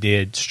if we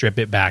did strip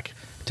it back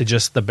to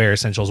just the bare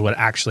essentials, what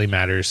actually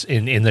matters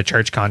in the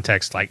church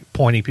context, like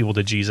pointing people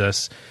to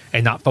Jesus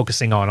and not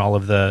focusing on all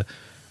of the,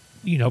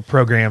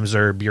 programs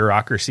or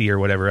bureaucracy or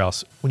whatever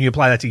else. When you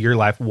apply that to your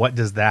life, what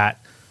does that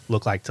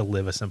look like to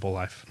live a simple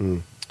life?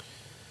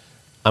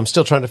 I'm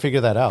still trying to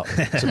figure that out,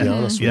 to be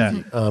honest with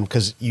you.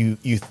 Because you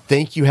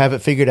think you have it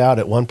figured out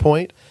at one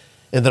point,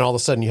 and then all of a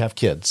sudden you have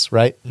kids,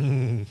 right?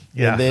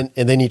 Yeah.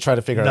 And then you try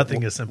to figure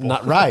Nothing out. is simple.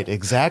 Not right,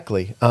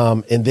 exactly.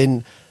 And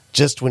then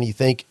just when you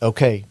think,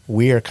 okay,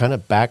 we are kind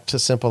of back to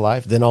simple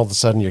life, then all of a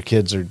sudden your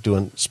kids are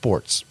doing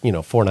sports,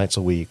 4 nights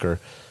a week, or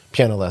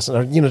piano lesson,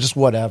 or just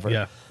whatever.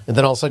 Yeah. And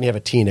then all of a sudden you have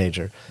a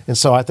teenager. And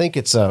so I think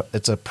it's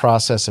a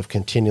process of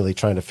continually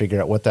trying to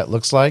figure out what that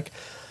looks like.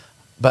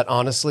 But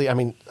honestly,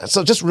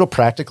 so just real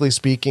practically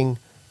speaking,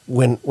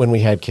 when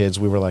we had kids,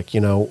 we were like,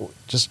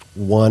 just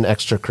one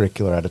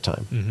extracurricular at a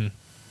time.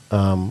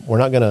 We're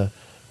not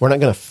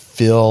gonna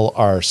fill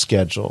our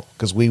schedule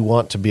because we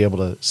want to be able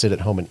to sit at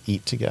home and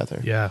eat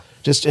together. Yeah,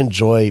 just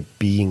enjoy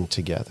being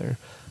together.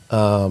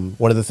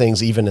 One of the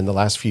things, even in the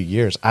last few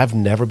years, I've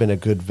never been a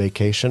good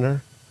vacationer.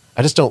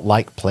 I just don't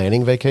like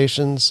planning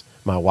vacations.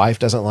 My wife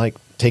doesn't like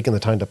taking the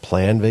time to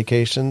plan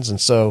vacations,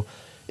 and so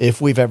if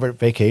we've ever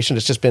vacationed,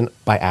 it's just been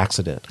by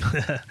accident,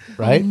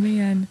 right? Oh,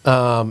 man.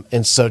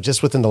 And so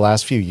just within the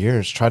last few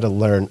years, try to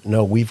learn,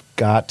 no, we've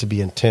got to be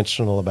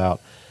intentional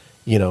about,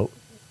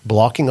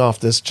 blocking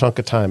off this chunk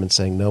of time and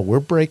saying, no, we're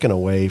breaking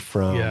away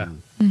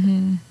from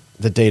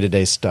the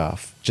day-to-day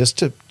stuff just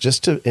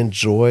to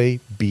enjoy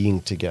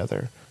being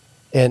together.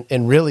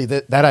 And really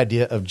that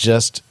idea of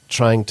just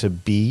trying to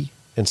be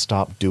and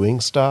stop doing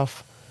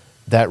stuff,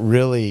 that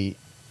really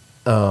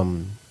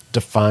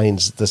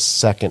defines the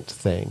second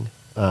thing.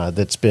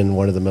 That's been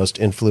one of the most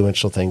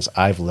influential things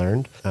I've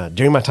learned.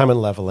 During my time in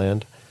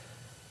Levelland,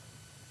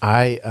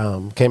 I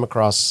came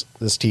across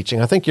this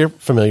teaching. I think you're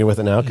familiar with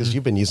it now because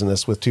you've been using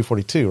this with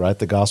 242, right?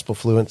 The gospel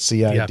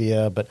fluency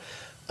idea. But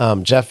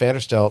Jeff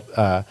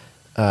Vanderstelt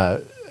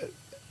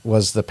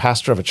was the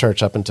pastor of a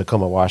church up in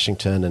Tacoma,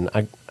 Washington, and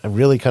I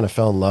really kind of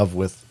fell in love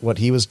with what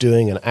he was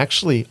doing, and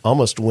actually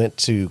almost went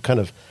to kind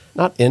of,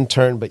 not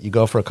intern, but you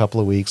go for a couple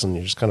of weeks and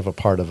you're just kind of a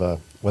part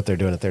of what they're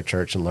doing at their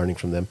church and learning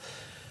from them.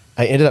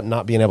 I ended up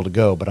not being able to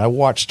go, but I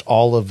watched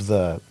all of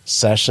the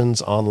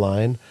sessions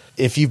online.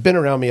 If you've been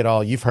around me at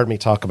all, you've heard me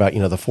talk about,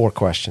 the 4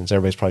 questions.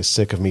 Everybody's probably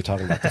sick of me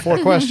talking about the 4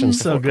 questions.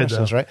 So good,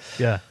 though. Right?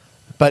 Yeah.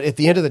 But at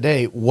the end of the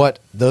day, what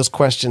those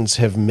questions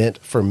have meant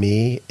for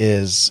me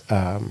is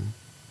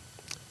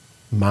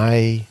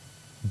my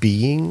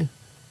being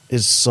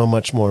is so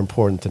much more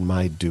important than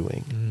my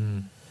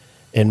doing.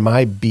 And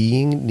my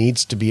being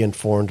needs to be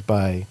informed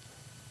by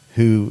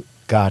who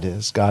God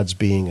is, God's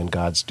being and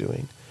God's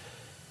doing.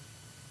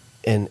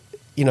 And,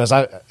 as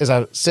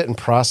I sit and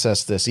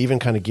process this, even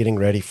kind of getting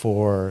ready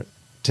for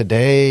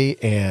today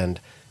and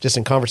just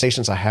in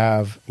conversations I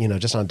have,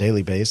 just on a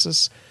daily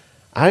basis,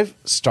 I've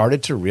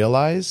started to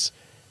realize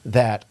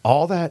that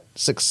all that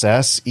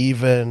success,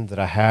 even that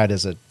I had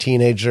as a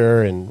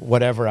teenager and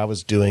whatever I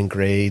was doing,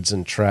 grades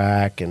and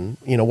track and,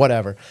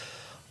 whatever,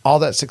 all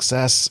that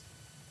success,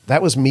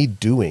 that was me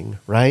doing,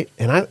 right?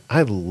 And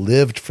I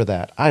lived for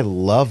that. I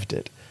loved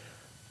it.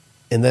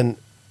 And then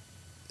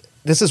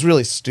this is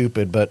really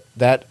stupid, but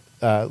that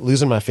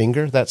losing my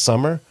finger that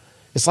summer,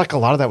 it's like a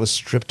lot of that was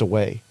stripped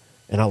away.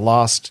 And I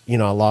lost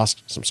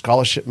some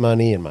scholarship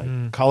money, and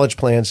my college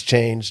plans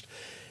changed.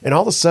 And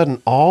all of a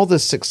sudden, all the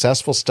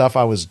successful stuff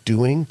I was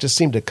doing just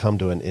seemed to come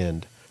to an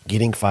end.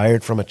 Getting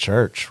fired from a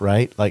church,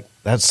 right? Like,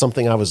 that's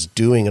something I was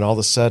doing, and all of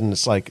a sudden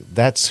it's like,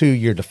 that's who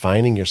you're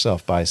defining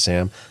yourself by,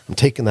 Sam. I'm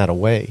taking that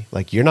away.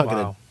 Like, you're not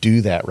going to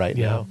do that right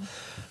now.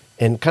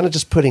 And kind of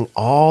just putting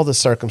all the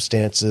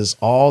circumstances,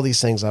 all these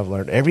things I've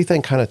learned,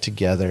 everything kind of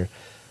together.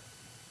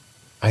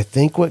 I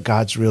think what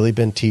God's really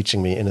been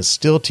teaching me and is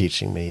still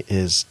teaching me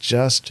is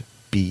just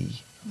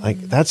be.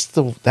 Like, that's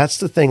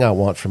the thing I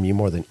want from you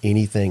more than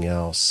anything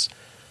else,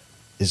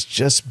 is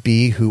just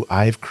be who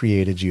I've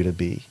created you to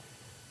be.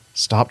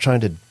 Stop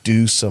trying to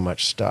do so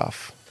much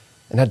stuff.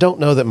 And I don't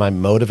know that my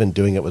motive in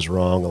doing it was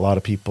wrong. A lot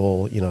of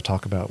people,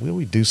 talk about,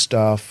 we do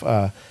stuff,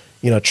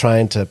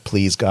 trying to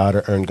please God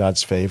or earn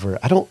God's favor.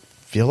 I don't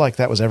feel like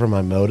that was ever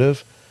my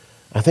motive.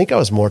 I think I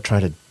was more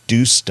trying to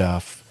do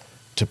stuff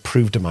to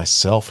prove to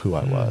myself who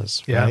I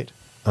was, right?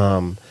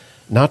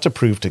 Not to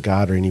prove to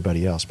God or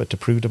anybody else, but to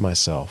prove to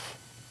myself.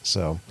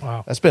 So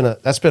that's been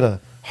a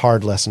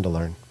hard lesson to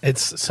learn.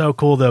 It's so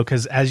cool though,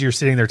 because as you're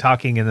sitting there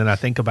talking, and then I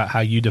think about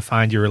how you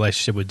defined your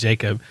relationship with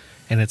Jacob,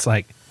 and it's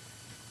like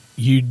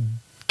you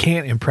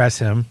can't impress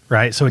him,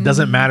 right? So it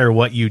doesn't matter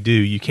what you do,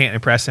 you can't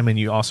impress him, and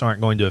you also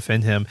aren't going to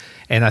offend him.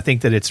 And I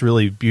think that it's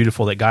really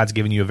beautiful that God's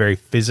given you a very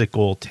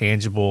physical,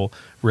 tangible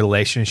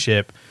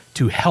relationship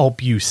to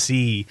help you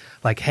see,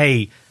 like,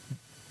 hey,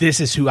 this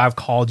is who I've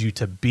called you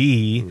to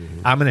be.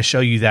 I'm going to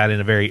show you that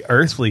in a very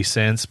earthly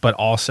sense, but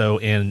also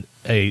in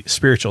a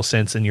spiritual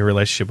sense in your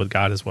relationship with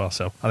God as well.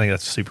 So I think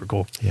that's super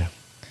cool. Yeah.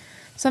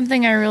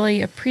 Something I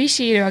really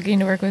appreciate about getting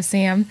to work with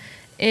Sam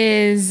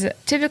is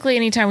typically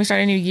anytime we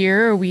start a new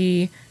year or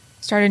we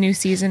start a new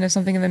season of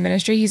something in the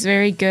ministry, he's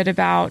very good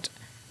about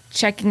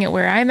checking at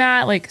where I'm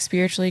at, like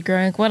spiritually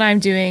growing, what I'm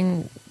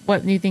doing,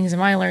 what new things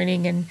am I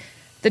learning, and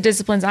the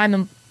disciplines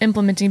I'm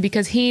implementing,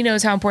 because he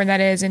knows how important that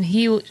is, and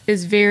he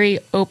is very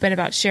open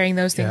about sharing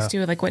those things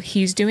too, like what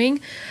he's doing.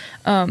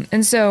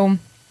 And so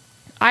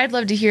I'd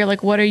love to hear,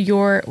 like, what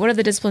are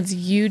the disciplines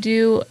you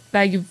do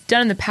that you've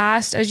done in the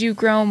past as you've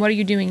grown? What are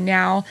you doing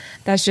now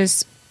that's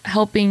just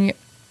helping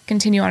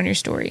continue on your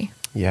story?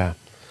 Yeah.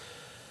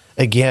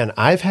 Again,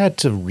 I've had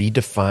to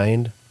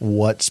redefine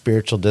what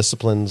spiritual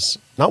disciplines,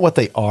 not what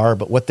they are,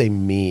 but what they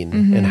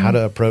mean and how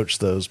to approach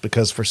those,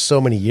 because for so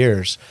many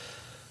years,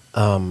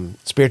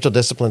 spiritual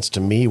disciplines to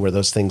me were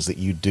those things that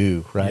you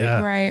do, right?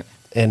 Yeah. Right.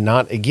 And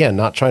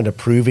not trying to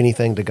prove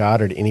anything to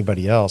God or to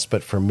anybody else,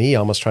 but for me,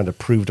 almost trying to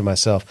prove to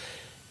myself,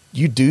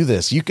 you do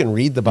this. You can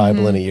read the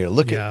Bible in a year.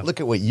 Look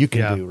at what you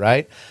can do,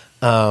 right?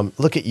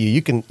 Look at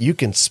you. You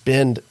can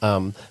spend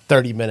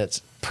 30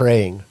 minutes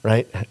praying,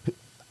 right?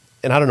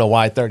 And I don't know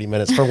why 30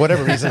 minutes. For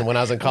whatever reason, when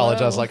I was in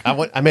college, I was like,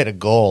 I made a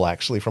goal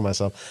actually for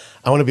myself.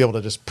 I want to be able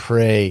to just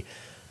pray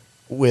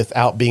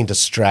without being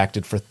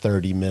distracted for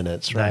 30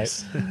 minutes,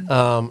 right?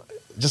 Nice.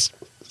 Just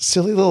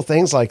silly little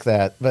things like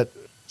that. But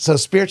so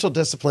spiritual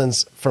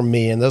disciplines for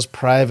me, and those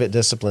private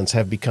disciplines,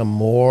 have become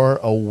more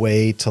a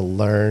way to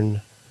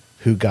learn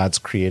who God's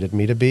created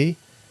me to be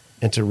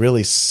and to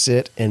really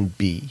sit and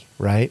be,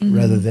 right?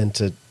 Rather than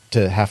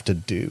to have to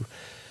do.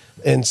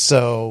 And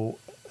so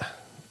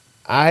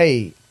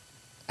I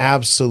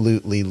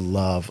absolutely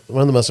love,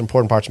 one of the most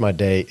important parts of my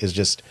day is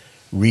just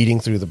reading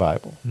through the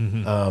Bible.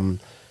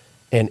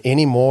 And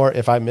anymore,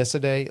 if I miss a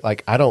day,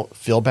 like, I don't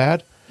feel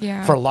bad.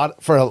 Yeah. For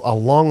a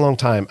long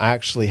time, I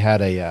actually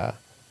had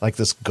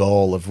this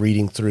goal of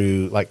reading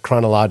through, like,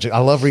 chronologically. I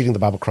love reading the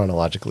Bible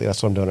chronologically.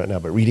 That's what I'm doing right now.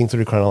 But reading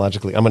through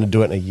chronologically, I'm going to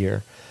do it in a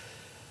year.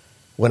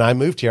 When I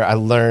moved here, I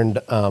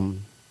learned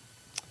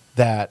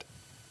that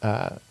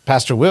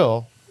Pastor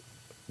Will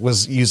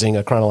was using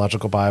a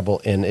chronological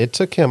Bible, and it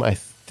took him, I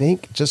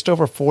think, just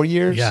over 4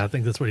 years. Yeah, I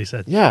think that's what he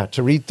said. Yeah,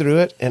 to read through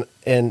it.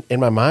 And in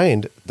my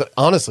mind,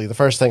 honestly, the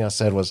first thing I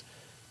said was,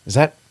 is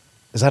that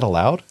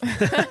allowed?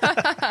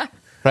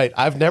 Right.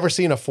 I've never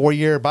seen a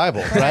 4-year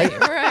Bible, right?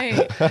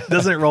 Right.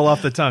 Doesn't roll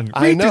off the tongue.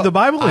 I Read know. through the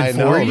Bible I in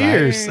know, 4 right?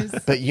 years.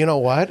 But you know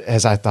what?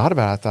 As I thought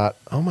about it, I thought,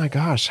 oh my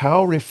gosh,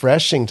 how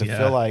refreshing to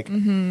feel like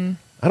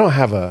I don't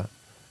have a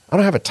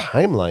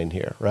timeline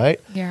here,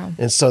 right? Yeah.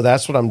 And so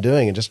that's what I'm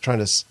doing, and just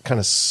trying to kind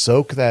of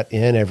soak that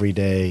in every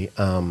day.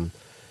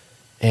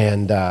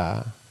 And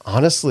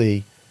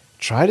honestly,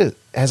 try to,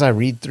 as I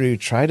read through,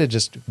 try to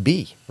just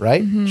be,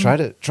 right? Try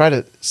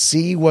to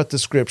see what the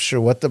Scripture,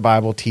 what the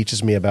Bible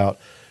teaches me about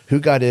who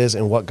God is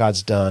and what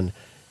God's done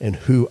and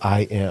who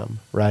I am,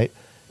 right?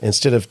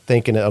 Instead of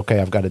thinking, okay,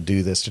 I've got to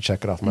do this to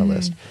check it off my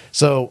list.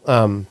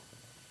 So,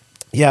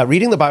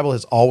 reading the Bible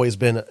has always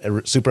been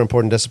a super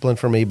important discipline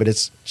for me, but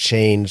it's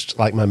changed.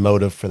 Like, my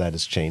motive for that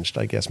has changed,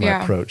 I guess.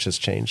 My approach has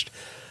changed.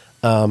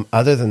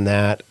 Other than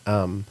that,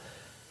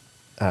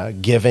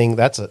 giving,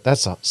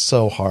 that's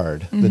so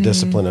hard, the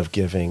discipline of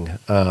giving.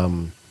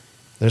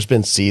 There's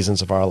been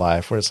seasons of our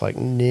life where it's like,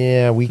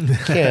 nah, we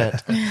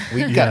can't.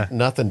 We got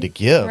nothing to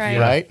give,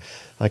 right?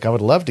 Like, I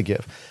would love to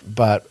give.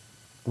 But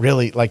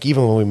really, like,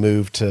 even when we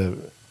moved to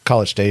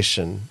College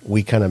Station,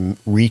 we kind of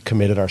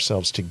recommitted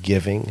ourselves to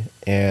giving.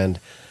 And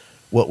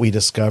what we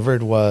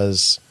discovered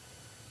was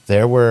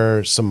there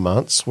were some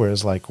months where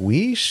it's like,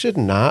 we should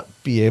not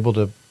be able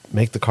to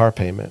make the car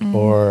payment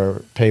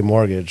or pay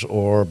mortgage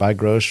or buy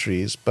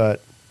groceries,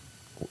 but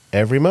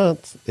every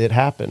month it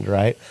happened,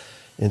 right?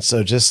 And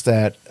so just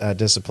that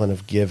discipline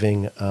of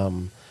giving.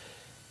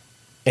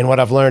 And what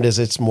I've learned is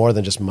it's more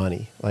than just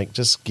money, like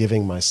just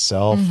giving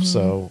myself.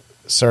 So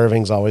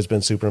serving's always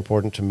been super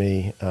important to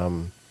me.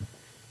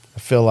 I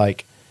feel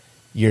like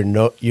you're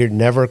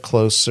never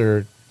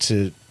closer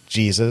to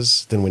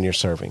Jesus than when you're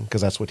serving,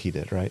 because that's what he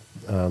did, right?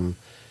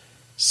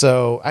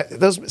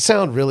 Those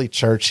sound really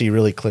churchy,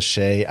 really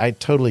cliche. I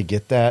totally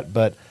get that.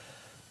 But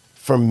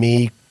for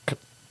me,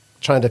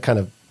 trying to kind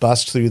of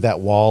bust through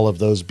that wall of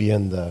those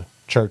being the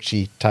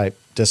churchy type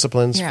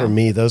disciplines, for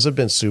me, those have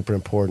been super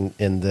important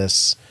in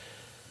this,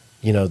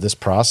 this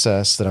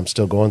process that I'm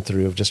still going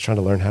through of just trying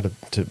to learn how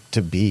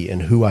to be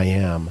and who I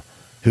am,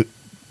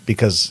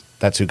 because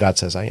that's who God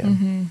says I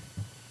am.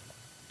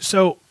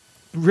 So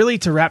really,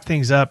 to wrap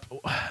things up,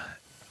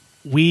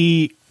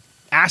 we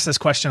ask this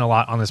question a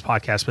lot on this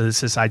podcast, but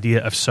it's this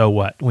idea of so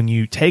what? When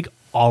you take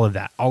all of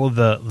that, all of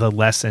the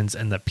lessons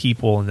and the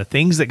people and the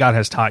things that God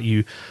has taught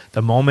you,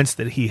 the moments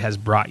that he has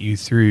brought you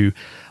through,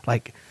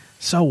 like,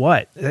 so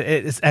what?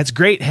 That's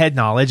great head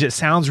knowledge. It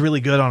sounds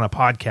really good on a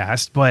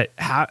podcast, but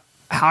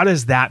how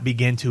does that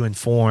begin to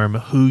inform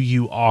who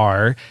you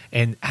are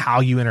and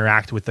how you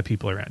interact with the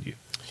people around you?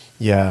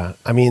 Yeah.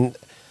 I mean,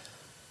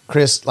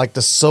 Chris, like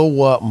the so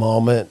what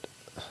moment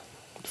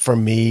for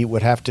me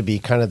would have to be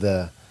kind of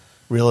the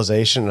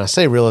realization. And I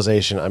say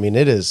realization, I mean,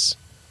 it's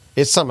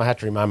something I have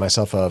to remind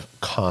myself of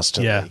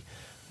constantly,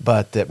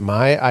 but that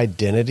my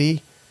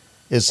identity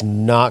is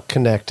not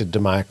connected to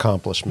my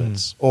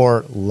accomplishments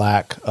or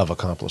lack of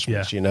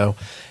accomplishments,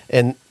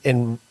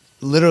 and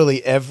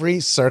literally every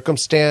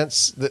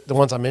circumstance, the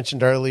ones I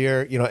mentioned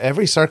earlier,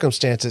 every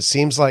circumstance, it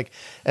seems like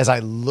as I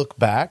look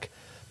back,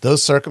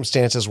 those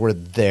circumstances were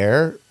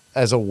there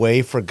as a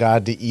way for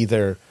God to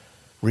either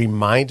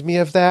remind me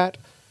of that,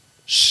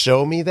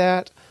 show me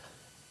that,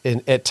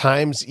 and at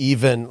times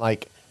even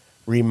like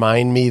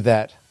remind me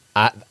that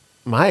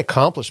my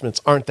accomplishments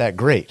aren't that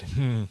great,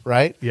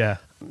 right? Yeah.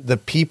 The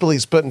people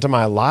he's put into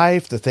my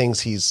life, the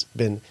things he's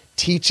been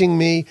teaching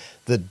me,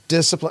 the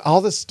discipline, all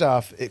this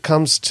stuff, it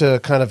comes to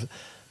kind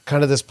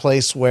of this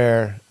place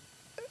where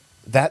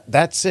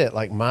that's it.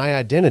 Like my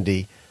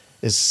identity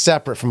is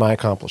separate from my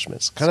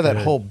accomplishments. Kind of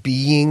that whole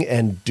being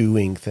and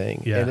doing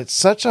thing. Yeah. And it's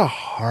such a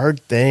hard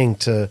thing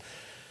to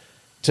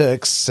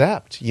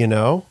accept,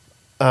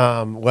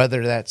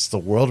 whether that's the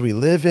world we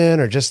live in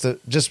or just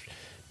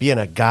being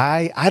a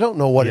guy. I don't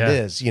know what it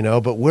is,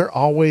 but we're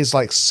always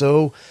like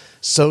so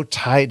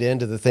tied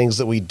into the things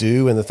that we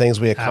do and the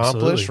things we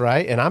accomplish,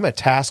 right? And I'm a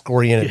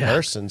task-oriented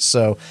person,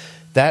 so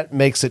that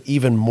makes it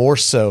even more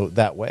so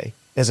that way.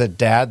 As a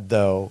dad,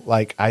 though,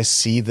 like I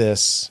see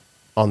this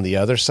on the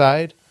other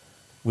side,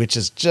 which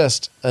is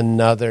just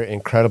another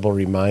incredible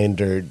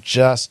reminder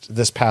just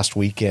this past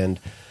weekend.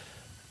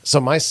 So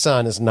my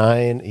son is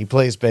 9. He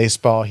plays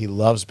baseball. He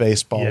loves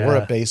baseball. Yeah. We're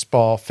a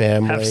baseball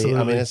family.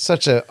 Absolutely. I mean, it's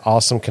such an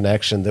awesome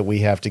connection that we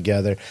have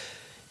together.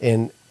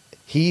 And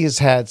he has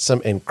had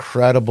some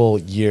incredible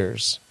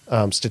years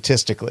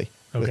statistically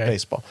with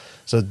baseball.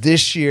 So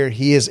this year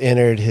he has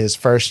entered his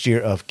first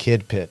year of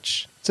kid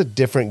pitch. It's a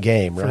different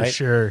game, right? For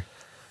sure.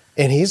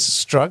 And he's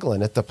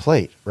struggling at the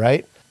plate,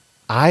 right?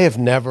 I have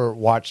never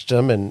watched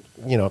him, and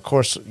of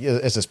course,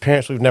 as his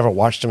parents, we've never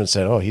watched him and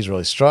said, "Oh, he's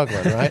really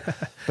struggling," right?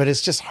 But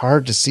it's just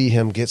hard to see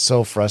him get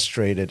so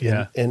frustrated.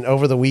 Yeah. And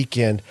over the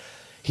weekend,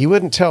 he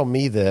wouldn't tell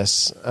me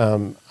this.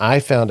 I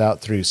found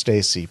out through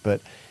Stacy,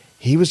 but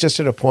he was just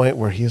at a point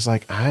where he was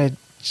like, "I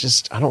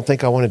don't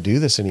think I want to do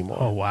this anymore."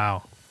 Oh,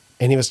 wow!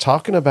 And he was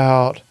talking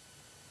about,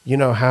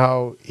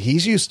 how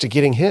he's used to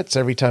getting hits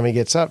every time he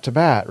gets up to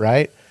bat,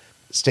 right?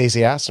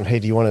 Stacy asked him, "Hey,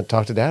 do you want to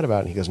talk to Dad about it?"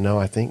 And he goes, "No,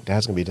 I think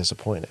Dad's going to be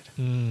disappointed."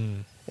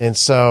 And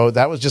so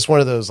that was just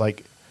one of those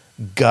like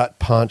gut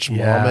punch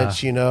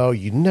moments, you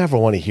never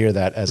want to hear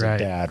that as a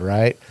dad,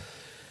 right?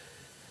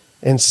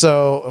 And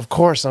so, of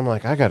course, I'm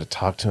like, I got to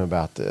talk to him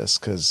about this,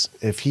 because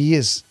if he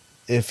is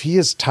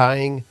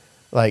tying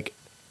like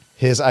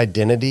his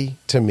identity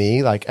to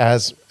me, like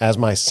as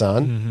my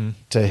son,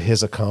 to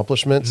his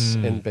accomplishments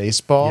in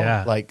baseball,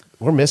 like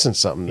we're missing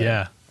something there.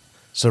 Yeah.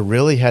 So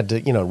really had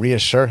to,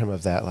 reassure him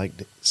of that. Like,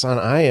 son,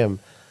 I am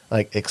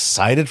like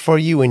excited for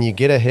you when you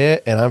get a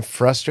hit, and I'm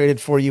frustrated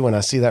for you when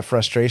I see that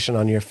frustration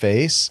on your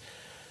face.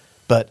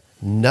 But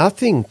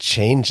nothing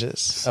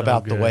changes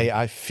about the way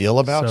I feel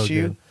about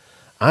you. Good.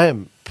 I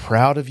am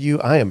proud of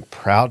you. I am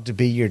proud to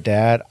be your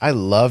dad. I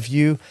love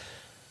you.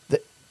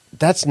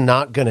 That's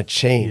not going to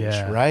change,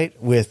 right?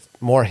 With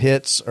more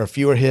hits or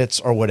fewer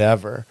hits or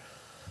whatever.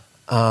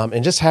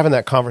 And just having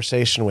that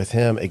conversation with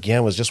him,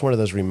 again, was just one of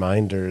those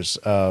reminders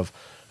of,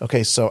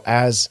 okay, so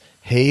as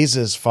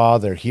Hayes'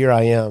 father, here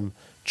I am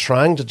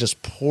trying to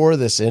just pour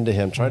this into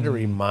him, trying to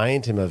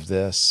remind him of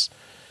this.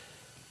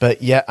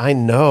 But yet I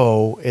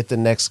know at the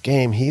next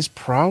game, he's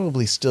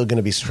probably still going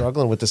to be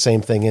struggling with the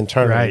same thing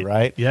internally,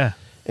 right? Yeah.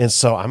 And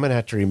so I'm going to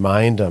have to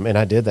remind them. And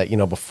I did that,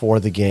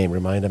 before the game,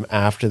 remind them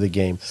after the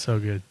game. So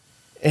good.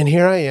 And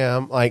here I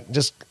am, like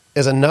just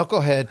as a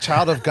knucklehead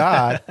child of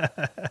God.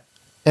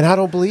 And I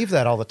don't believe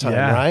that all the time,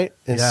 right?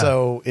 And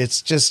so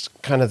it's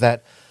just kind of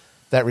that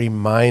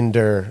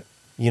reminder,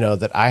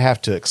 that I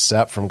have to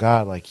accept from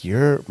God, like,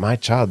 you're my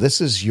child.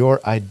 This is your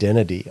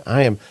identity.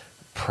 I am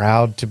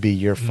proud to be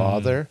your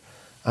father.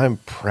 I'm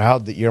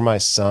proud that you're my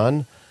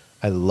son.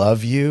 I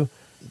love you.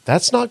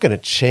 That's not going to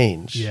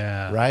change,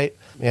 right?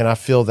 And I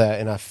feel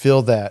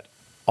that,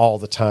 all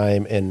the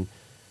time. And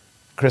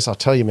Chris, I'll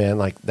tell you, man,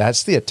 like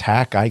that's the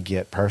attack I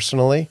get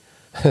personally.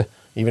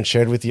 Even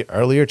shared with you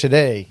earlier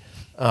today.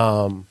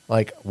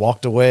 Like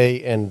walked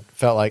away and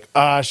felt like,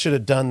 I should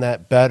have done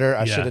that better.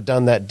 I should have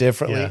done that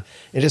differently.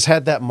 And just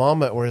had that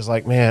moment where it's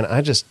like, man,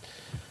 I just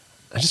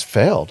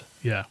failed.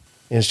 Yeah.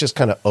 And it's just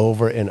kind of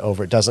over and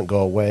over. It doesn't go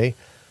away.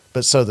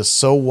 But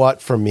so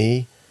what for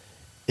me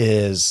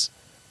is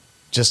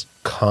just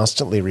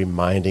constantly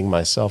reminding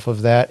myself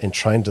of that and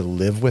trying to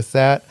live with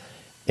that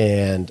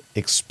and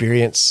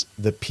experience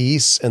the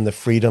peace and the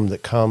freedom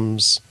that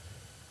comes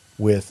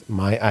with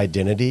my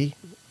identity.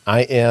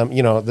 I am,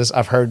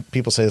 I've heard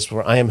people say this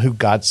before, I am who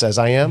God says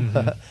I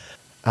am.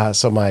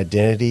 So my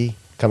identity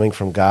coming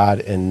from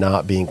God and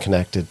not being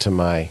connected to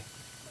my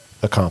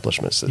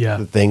accomplishments,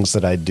 the things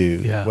that I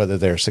do, whether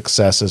they're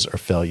successes or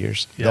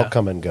failures, they'll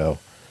come and go.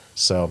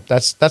 So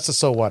that's the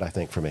so what, I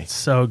think, for me.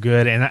 So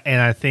good. And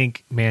I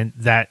think, man,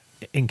 that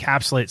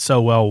encapsulates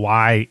so well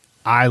why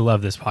I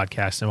love this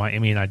podcast and why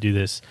Emmy and I do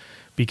this,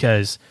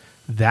 because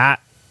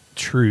that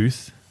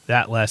truth,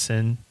 that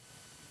lesson,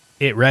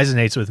 it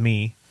resonates with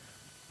me.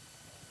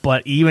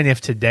 But even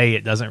if today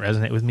it doesn't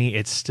resonate with me,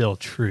 it's still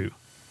true,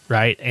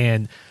 right?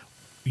 And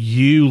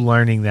you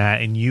learning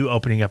that and you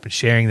opening up and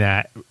sharing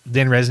that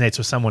then resonates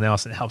with someone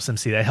else and helps them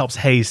see that. It helps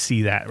Hayes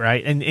see that,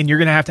 right? And you're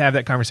going to have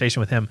that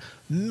conversation with him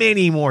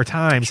many more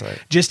times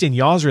just in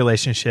y'all's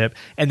relationship.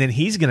 And then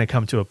he's going to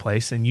come to a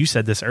place, and you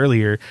said this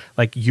earlier,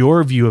 like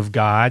your view of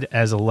God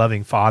as a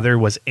loving father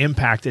was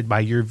impacted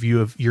by your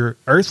view of your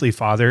earthly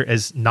father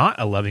as not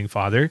a loving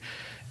father.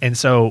 And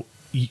so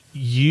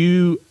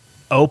you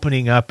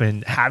opening up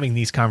and having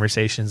these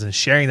conversations and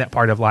sharing that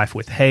part of life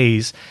with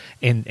Hayes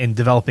and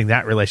developing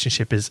that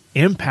relationship is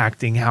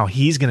impacting how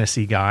he's going to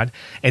see God.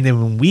 And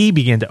then when we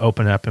begin to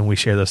open up and we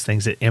share those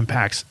things, it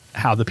impacts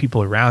how the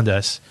people around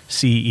us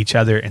see each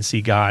other and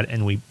see God,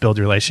 and we build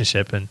a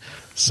relationship. And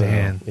so,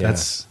 man,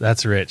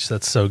 that's rich.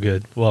 That's so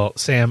good. Well,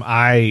 Sam,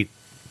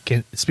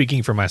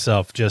 speaking for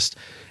myself, just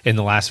in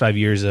the last 5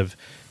 years of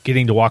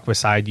getting to walk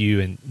beside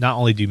you and not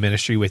only do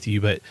ministry with you,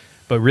 but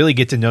really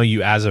get to know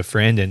you as a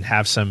friend and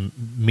have some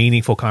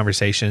meaningful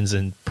conversations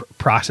and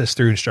process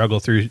through and struggle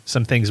through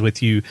some things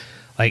with you.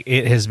 Like,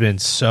 it has been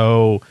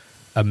so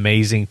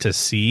amazing to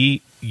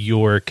see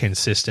your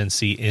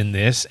consistency in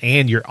this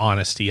and your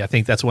honesty. I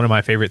think that's one of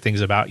my favorite things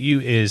about you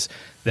is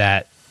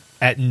that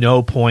at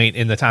no point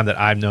in the time that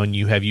I've known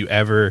you have you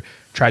ever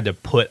tried to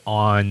put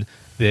on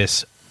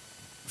this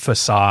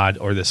facade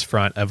or this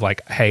front of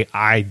like, hey,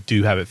 I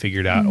do have it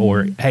figured out,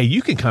 or hey,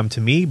 you can come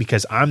to me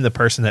because I'm the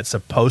person that's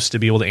supposed to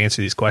be able to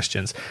answer these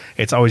questions.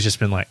 It's always just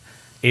been like,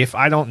 if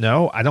I don't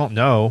know, I don't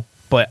know,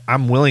 but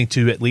I'm willing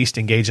to at least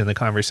engage in the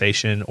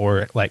conversation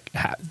or like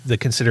the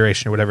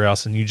consideration or whatever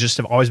else. And you just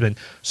have always been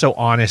so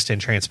honest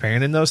and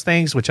transparent in those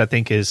things, which I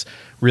think is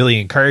really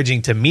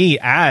encouraging to me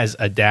as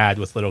a dad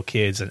with little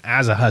kids and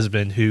as a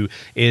husband who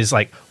is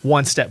like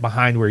one step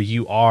behind where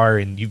you are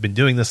and you've been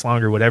doing this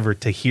longer, whatever,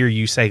 to hear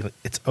you say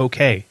it's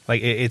okay.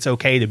 Like it's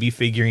okay to be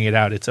figuring it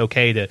out. It's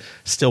okay to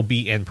still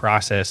be in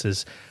process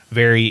is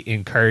very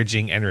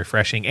encouraging and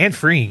refreshing and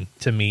freeing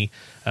to me.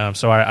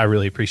 So I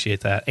really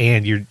appreciate that.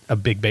 And you're a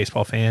big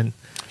baseball fan.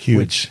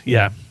 Huge.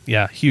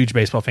 Huge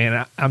baseball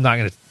fan. I'm not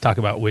going to talk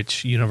about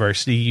which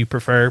university you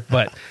prefer,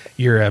 but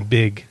you're a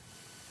big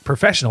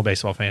professional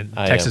baseball fan.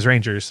 Texas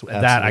Rangers.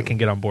 Absolutely. That I can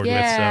get on board with.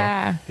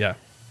 So,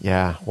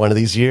 yeah. One of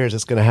these years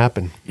it's going to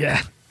happen.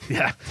 Yeah.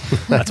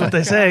 That's what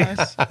they say.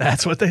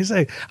 That's what they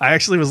say. I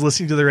actually was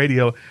listening to the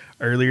radio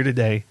earlier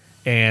today,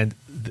 and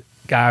the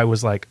guy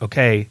was like,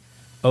 okay,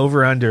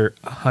 over under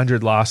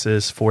 100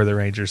 losses for the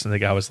Rangers. And the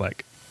guy was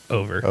like,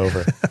 over.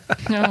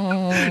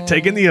 No.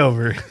 Taking the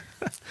over.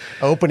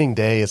 Opening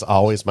day is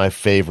always my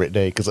favorite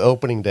day because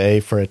opening day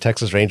for a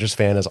Texas Rangers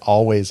fan is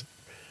always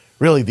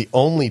really the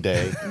only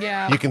day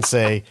you can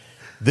say,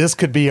 this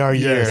could be our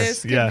year.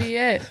 This could be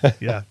it.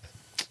 Yeah,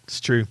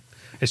 it's true.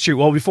 It's true.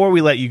 Well, before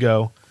we let you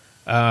go,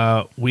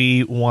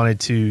 we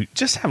wanted to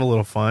just have a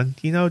little fun,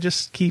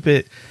 just keep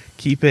it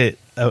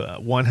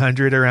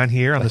 100 around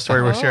here on the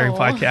Story Worth Sharing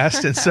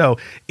podcast. And so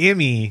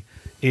Emmy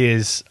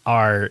is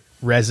our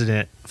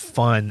resident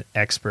fun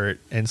expert,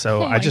 and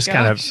so I just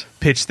kind of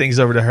pitched things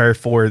over to her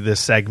for this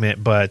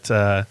segment, but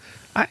I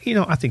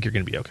think you're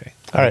going to be okay.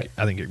 All right.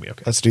 I think you're going to be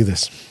okay. Let's do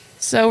this.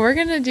 So we're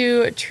going to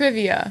do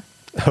trivia.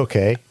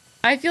 Okay.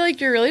 I feel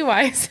like you're really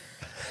wise.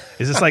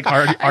 Is this like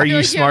are feel you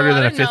like smarter you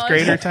have a than a lot of fifth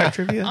knowledge. grader type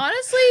trivia?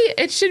 Honestly,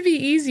 it should be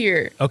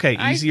easier. Okay,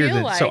 I easier feel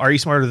than like so. Are you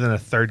smarter than a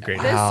third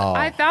grader? this? Wow.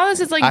 I found this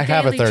is like I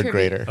have a daily third trivia.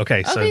 grader.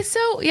 Okay, so Okay,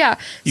 so yeah,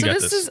 You so got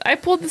this this. is I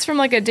pulled this from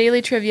like a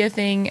daily trivia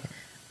thing.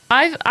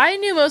 I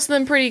knew most of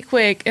them pretty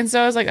quick, and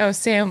so I was like, oh,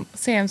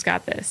 Sam's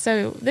got this.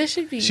 So this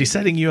should be. she's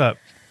setting you up.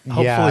 Yeah,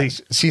 Hopefully,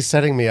 she's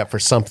setting me up for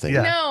something.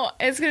 Yeah. No,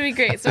 it's gonna be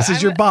great. So this is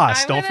I'm- your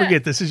boss. I'm Don't gonna-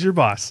 forget, this is your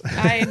boss.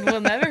 I will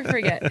never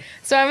forget.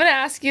 So I'm going to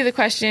ask you the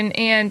question,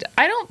 and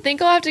I don't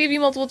think I'll have to give you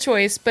multiple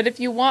choice, but if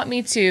you want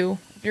me to,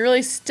 if you're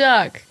really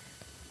stuck,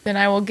 then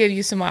I will give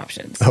you some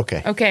options.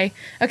 Okay.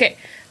 Okay.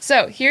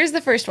 So here's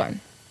the first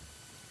one.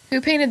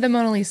 Who painted the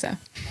Mona Lisa?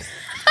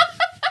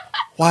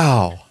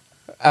 Wow.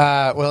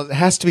 Well, it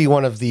has to be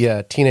one of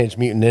the Teenage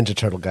Mutant Ninja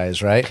Turtle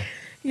guys, right?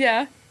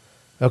 Yeah,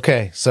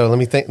 Okay, so let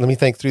me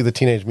think through the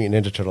Teenage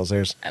Mutant Ninja Turtles.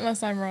 There's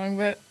unless I'm wrong,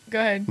 but go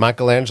ahead.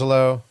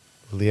 Michelangelo,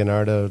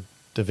 Leonardo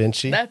da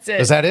Vinci. That's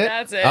it. Is that it?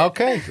 That's it.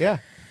 Okay, yeah.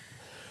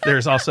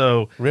 There's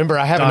also Remember,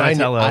 I have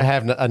Donatello.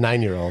 a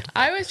 9-year-old.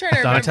 I was trying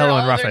to Donatello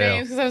remember all and their Raphael.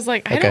 names because I was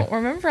like, I Okay. don't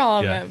remember all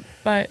of Yeah. them,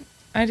 but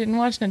I didn't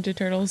watch Ninja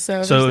Turtles,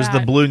 so it there's was the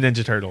that. blue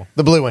Ninja Turtle.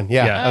 The blue one,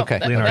 yeah. Yeah. Okay.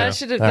 Leonardo. That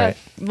should have. All right.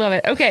 Love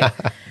it. Okay.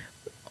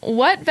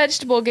 What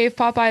vegetable gave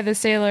Popeye the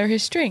sailor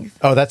his strength?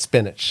 Oh, that's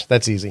spinach.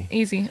 That's easy.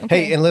 Easy.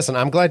 Okay. Hey, and listen,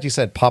 I'm glad you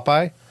said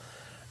Popeye.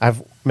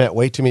 I've met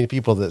way too many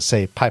people that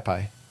say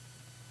Popeye.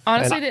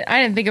 Honestly, and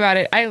I didn't think about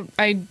it.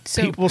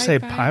 So People say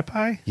Popeye? pie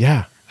pie.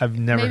 Yeah, I've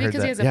never Maybe heard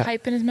because he has that. a Yeah.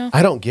 pipe in his mouth.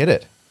 I don't get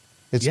it.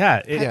 It's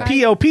Yeah, Popeye.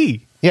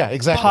 P-O-P. yeah,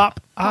 exactly. Pop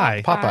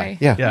eye. Pop. Popeye.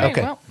 Yeah. Yeah.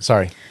 Okay. Well.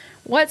 Sorry.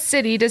 What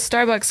city does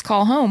Starbucks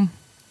call home?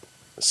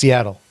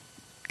 Seattle.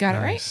 Got it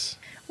right. Nice.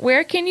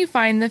 Where can you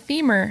find the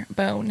femur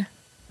bone?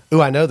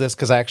 Ooh, I know this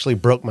because I actually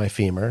broke my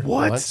femur.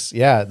 What? Once.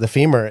 Yeah, the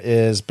femur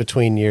is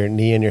between your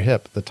knee and your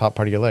hip, the top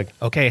part of your leg.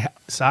 Okay,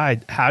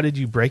 side. How did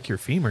you break your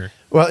femur?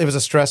 Well, it was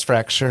a stress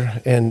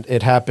fracture, and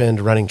it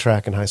happened running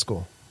track in high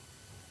school.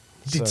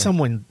 Did So-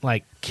 someone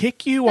like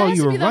kick you That while has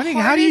you to were be the running?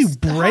 How do you hardest-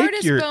 break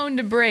hardest your? bone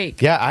to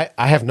break? Yeah,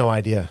 I have no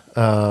idea.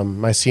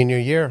 My senior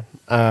year,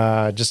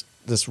 just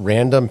this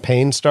random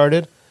pain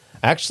started.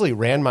 I actually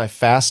ran my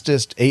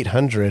fastest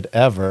 800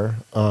 ever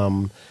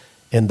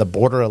in the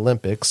Border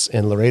Olympics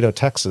in Laredo,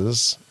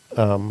 Texas,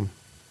 on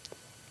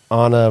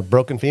a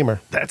broken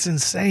femur. That's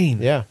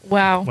insane. Yeah.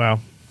 Wow. Wow.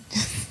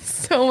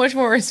 So much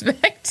more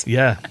respect.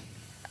 Yeah.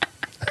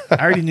 I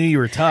already knew you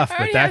were tough, I but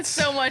already had that's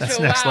so much. That's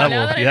but next wow. level.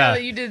 Now that I know Yeah.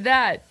 that you did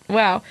that.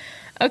 Wow.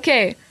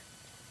 Okay.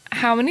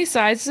 How many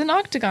sides does an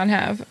octagon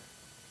have?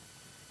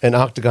 An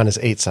octagon is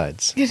 8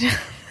 sides.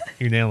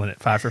 You're nailing it.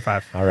 5 for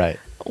 5. All right.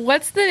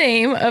 What's the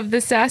name of the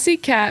sassy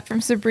cat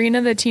from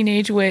Sabrina the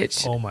Teenage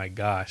Witch? Oh my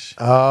gosh.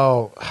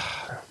 Oh,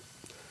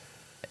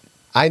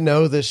 I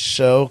know this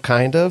show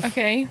kind of,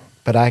 Okay.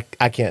 but I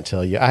can't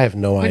tell you. I have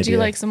no idea. Would you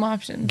like some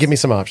options? Give me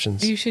some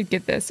options. You should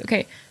get this.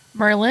 Okay.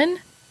 Merlin,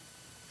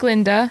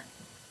 Glinda,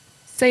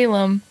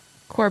 Salem,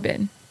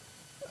 Corbin.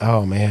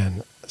 Oh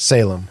man,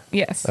 Salem.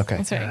 Yes. Okay.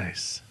 That's right.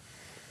 Nice.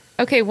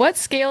 Okay. What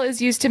scale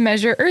is used to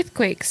measure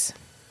earthquakes?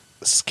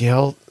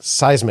 Scale,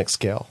 seismic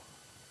scale.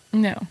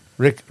 No.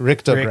 Richtograph.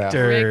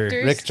 Richter.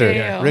 Richter.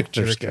 scale.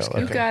 Richter Richter scale. scale.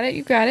 You Okay. got it.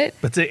 You got it.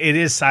 But it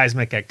is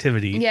seismic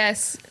activity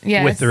Yes.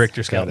 Yes. with the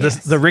Richter scale. Got it.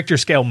 The Richter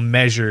scale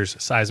measures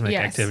seismic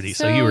Yes. activity.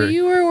 So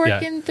you were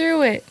working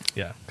through it.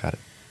 Yeah. Got it.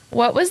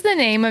 What was the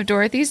name of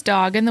Dorothy's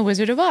dog in The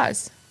Wizard of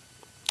Oz?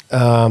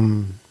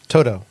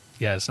 Toto.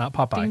 Yeah, it's not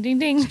Popeye. Ding, ding,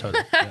 ding. It's Toto.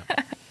 Yeah.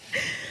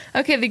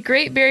 Okay, the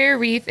Great Barrier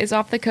Reef is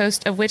off the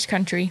coast of which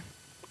country?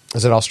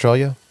 Is it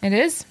Australia? It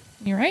is.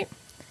 You're right.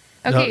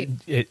 Okay,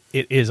 No,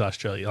 it is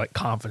Australia. Like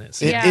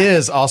confidence. It Yeah.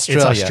 is It's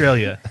Australia.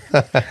 Australia.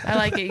 I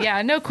like it.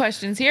 Yeah, no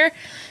questions here.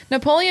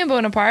 Napoleon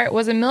Bonaparte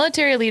was a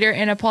military leader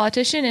and a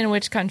politician in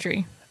which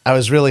country? I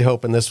was really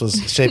hoping this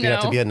was shaping up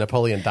No. to be a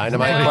Napoleon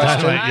Dynamite No,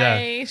 question Dynamite,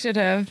 yeah. I should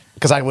have.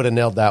 because I would have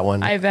nailed that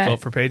one. I bet.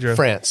 Vote for Pedro.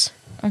 France.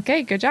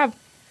 Okay, good job.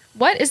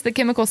 What is the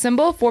chemical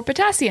symbol for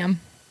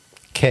potassium?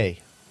 K.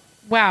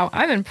 Wow,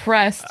 I'm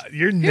impressed.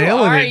 You're Who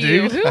nailing are it,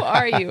 you? dude. Who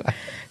are you?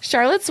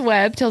 Charlotte's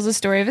Web tells the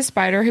story of a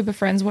spider who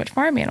befriends which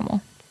farm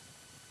animal?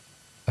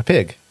 A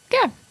pig.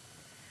 Yeah.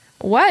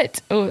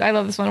 What? Oh, I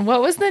love this one.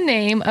 What was the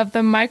name of the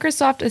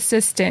Microsoft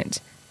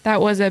assistant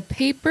that was a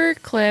paper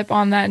clip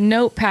on that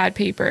notepad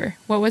paper?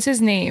 What was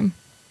his name?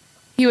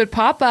 He would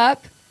pop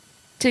up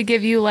to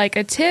give you like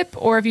a tip,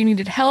 or if you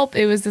needed help,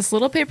 it was this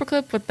little paper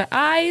clip with the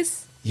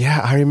eyes.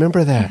 Yeah, I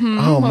remember that. Oh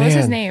Mm-hmm. What man, was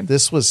his name?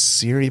 This was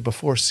Siri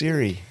before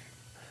Siri.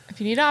 If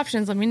you need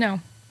options, let me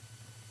know.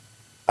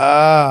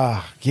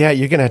 Yeah,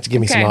 you're gonna have to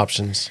give me some Okay.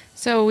 options.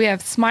 So we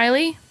have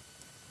Smiley,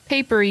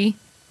 Papery,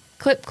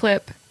 Clip,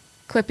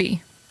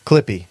 Clippy.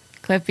 Clippy,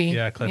 Clippy.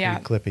 Yeah, Clippy. Yeah.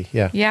 Clippy.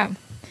 Yeah. Yeah.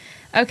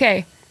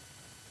 Okay.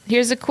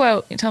 Here's a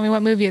quote. You tell me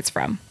what movie it's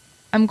from.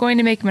 I'm going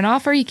to make him an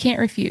offer you can't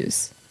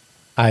refuse.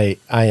 I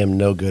am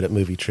no good at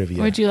movie trivia.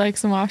 Would you like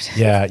some options?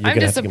 Yeah, you're I'm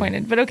gonna have to give me-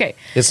 disappointed, but okay.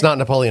 It's not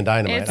Napoleon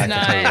Dynamite. It's I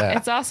can tell you not. that.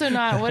 It's also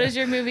not. What is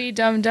your movie?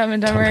 Dumb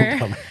and Dumber.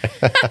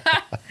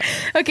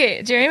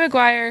 Okay, Jerry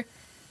Maguire,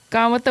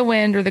 Gone with the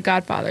Wind, or The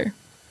Godfather.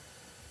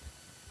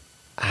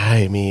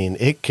 I mean,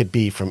 it could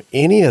be from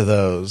any of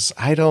those.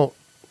 I don't.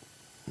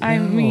 I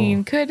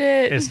mean, could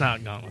it? It's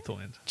not Gone with the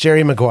Wind.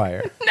 Jerry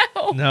Maguire.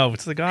 No, No,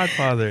 it's The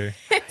Godfather.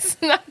 it's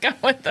not Gone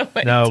with the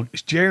Wind. No,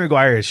 Jerry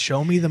Maguire is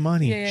Show Me the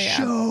Money. Yeah.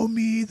 Show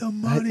me the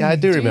money. I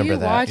do Do remember you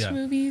that. watch Yeah.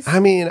 movies? I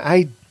mean,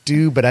 I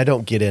do, but I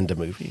don't get into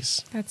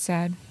movies. That's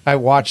sad. I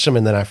watch them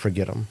and then I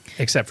forget them.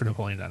 Except for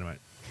Napoleon Dynamite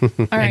All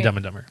and right. Dumb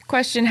and Dumber.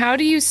 Question: how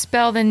do you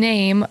spell the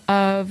name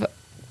of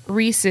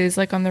Reese's,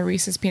 like on the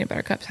Reese's peanut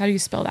butter cups? How do you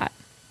spell that?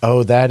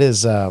 Oh, that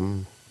is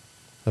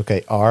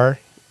okay.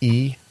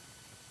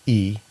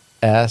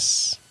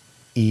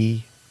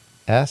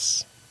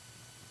 REESES.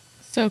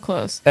 So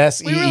close.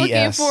 SEES. We were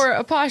looking for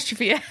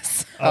apostrophe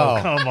S. Oh,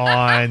 Oh. come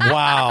on.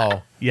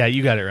 Wow. Yeah,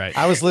 you got it right.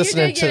 I was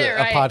listening did to get it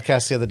right. a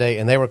podcast the other day,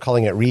 and they were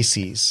calling it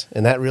Reese's,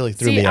 and that really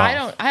threw See, me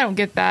off. I don't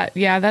get that.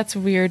 Yeah, that's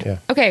weird. Yeah.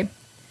 Okay,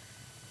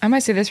 I might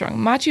say this wrong.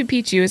 Machu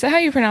Picchu, is that how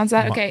you pronounce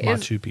that? Okay,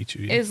 Machu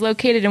Picchu. Yeah. is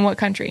located in what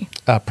country?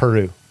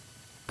 Peru.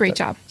 Great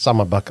job. It's on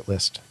my bucket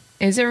list.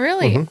 Is it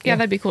really? Mhm, Yeah,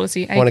 that'd be cool to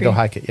see. I Want to go agree.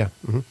 hike it? Yeah.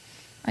 Hmm.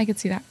 I could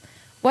see that.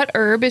 What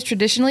herb is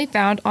traditionally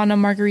found on a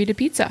margarita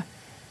pizza?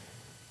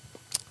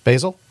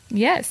 Basil.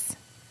 Yes.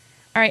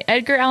 All right.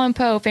 Edgar Allan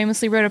Poe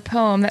famously wrote a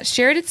poem that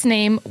shared its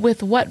name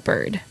with what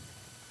bird?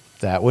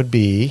 That would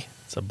be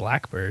It's a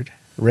blackbird.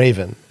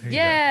 Raven. There you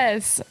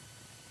Yes.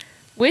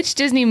 Which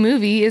Disney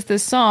movie is the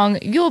song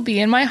 "You'll Be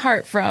in My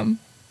Heart" from?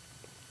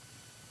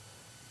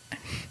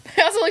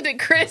 I also looked at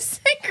Chris.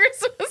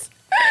 Chris was.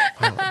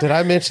 Did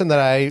I mention that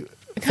I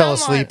fell Come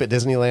asleep on. at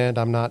Disneyland?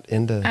 I'm not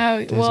into Oh,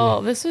 Disney.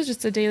 well, this was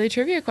just a daily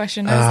trivia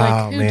question. I was Oh,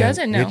 like, who man.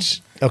 doesn't know?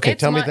 Okay, It's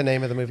tell me my- the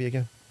name of the movie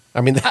again. I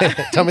mean,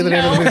 tell me the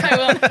name No, of the movie. I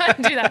will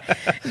not do that.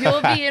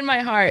 You'll be in my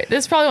heart.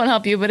 This probably won't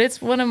help you, but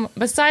it's one of,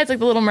 besides like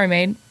The Little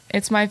Mermaid,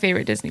 it's my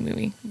favorite Disney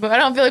movie. But I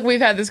don't feel like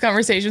we've had this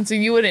conversation, so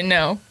you wouldn't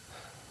know.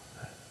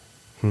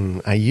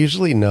 I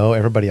usually know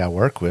everybody I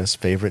work with's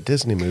favorite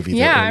Disney movie. though,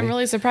 Yeah, Amy. I'm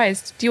really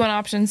surprised. Do you want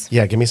options?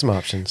 Yeah, give me some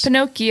options.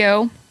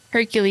 Pinocchio,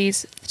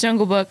 Hercules,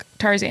 Jungle Book,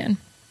 Tarzan.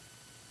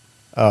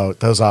 Oh,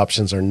 those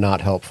options are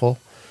not helpful.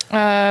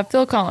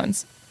 Phil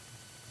Collins.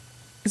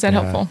 Is that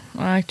Yeah. helpful?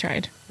 I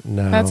tried.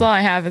 No. That's all I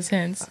have as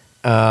hints.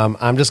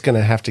 I'm just going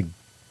to have to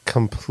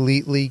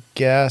completely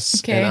guess,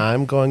 Okay. and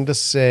I'm going to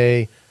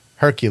say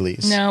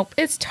Hercules. Nope,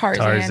 it's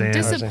Tarzan. Tarzan.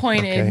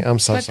 Disappointed. Okay, I'm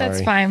so but that's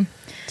sorry. fine.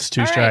 It's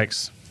two All right.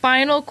 strikes.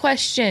 Final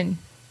question.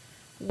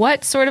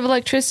 What sort of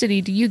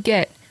electricity do you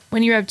get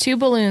when you have two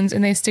balloons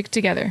and they stick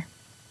together?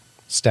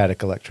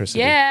 Static electricity.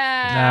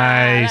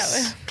 Yeah.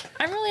 Nice.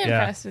 I'm really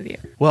Yeah. impressed with you.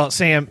 Well,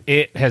 Sam,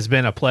 it has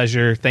been a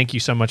pleasure. Thank you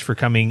so much for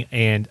coming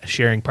and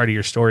sharing part of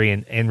your story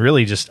and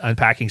really just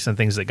unpacking some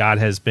things that God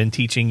has been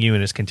teaching you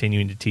and is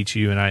continuing to teach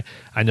you. And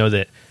I know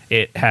that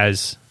it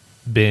has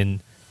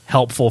been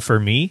helpful for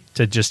me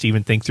to just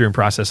even think through and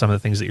process some of the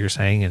things that you're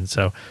saying. And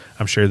so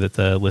I'm sure that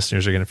the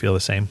listeners are going to feel the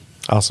same.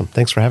 Awesome.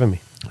 Thanks for having me.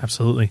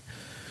 Absolutely.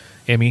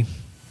 Amy,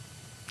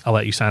 I'll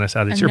let you sign us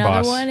out. It's your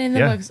boss. Another one in the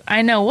Yeah. books.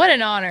 I know. What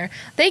an honor.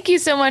 Thank you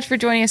so much for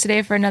joining us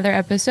today for another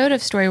episode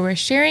of Story Worth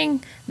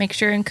Sharing. Make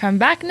sure and come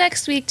back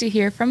next week to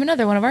hear from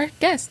another one of our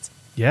guests.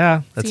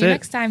 Yeah, that's See you it.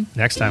 next time.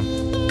 Next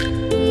time.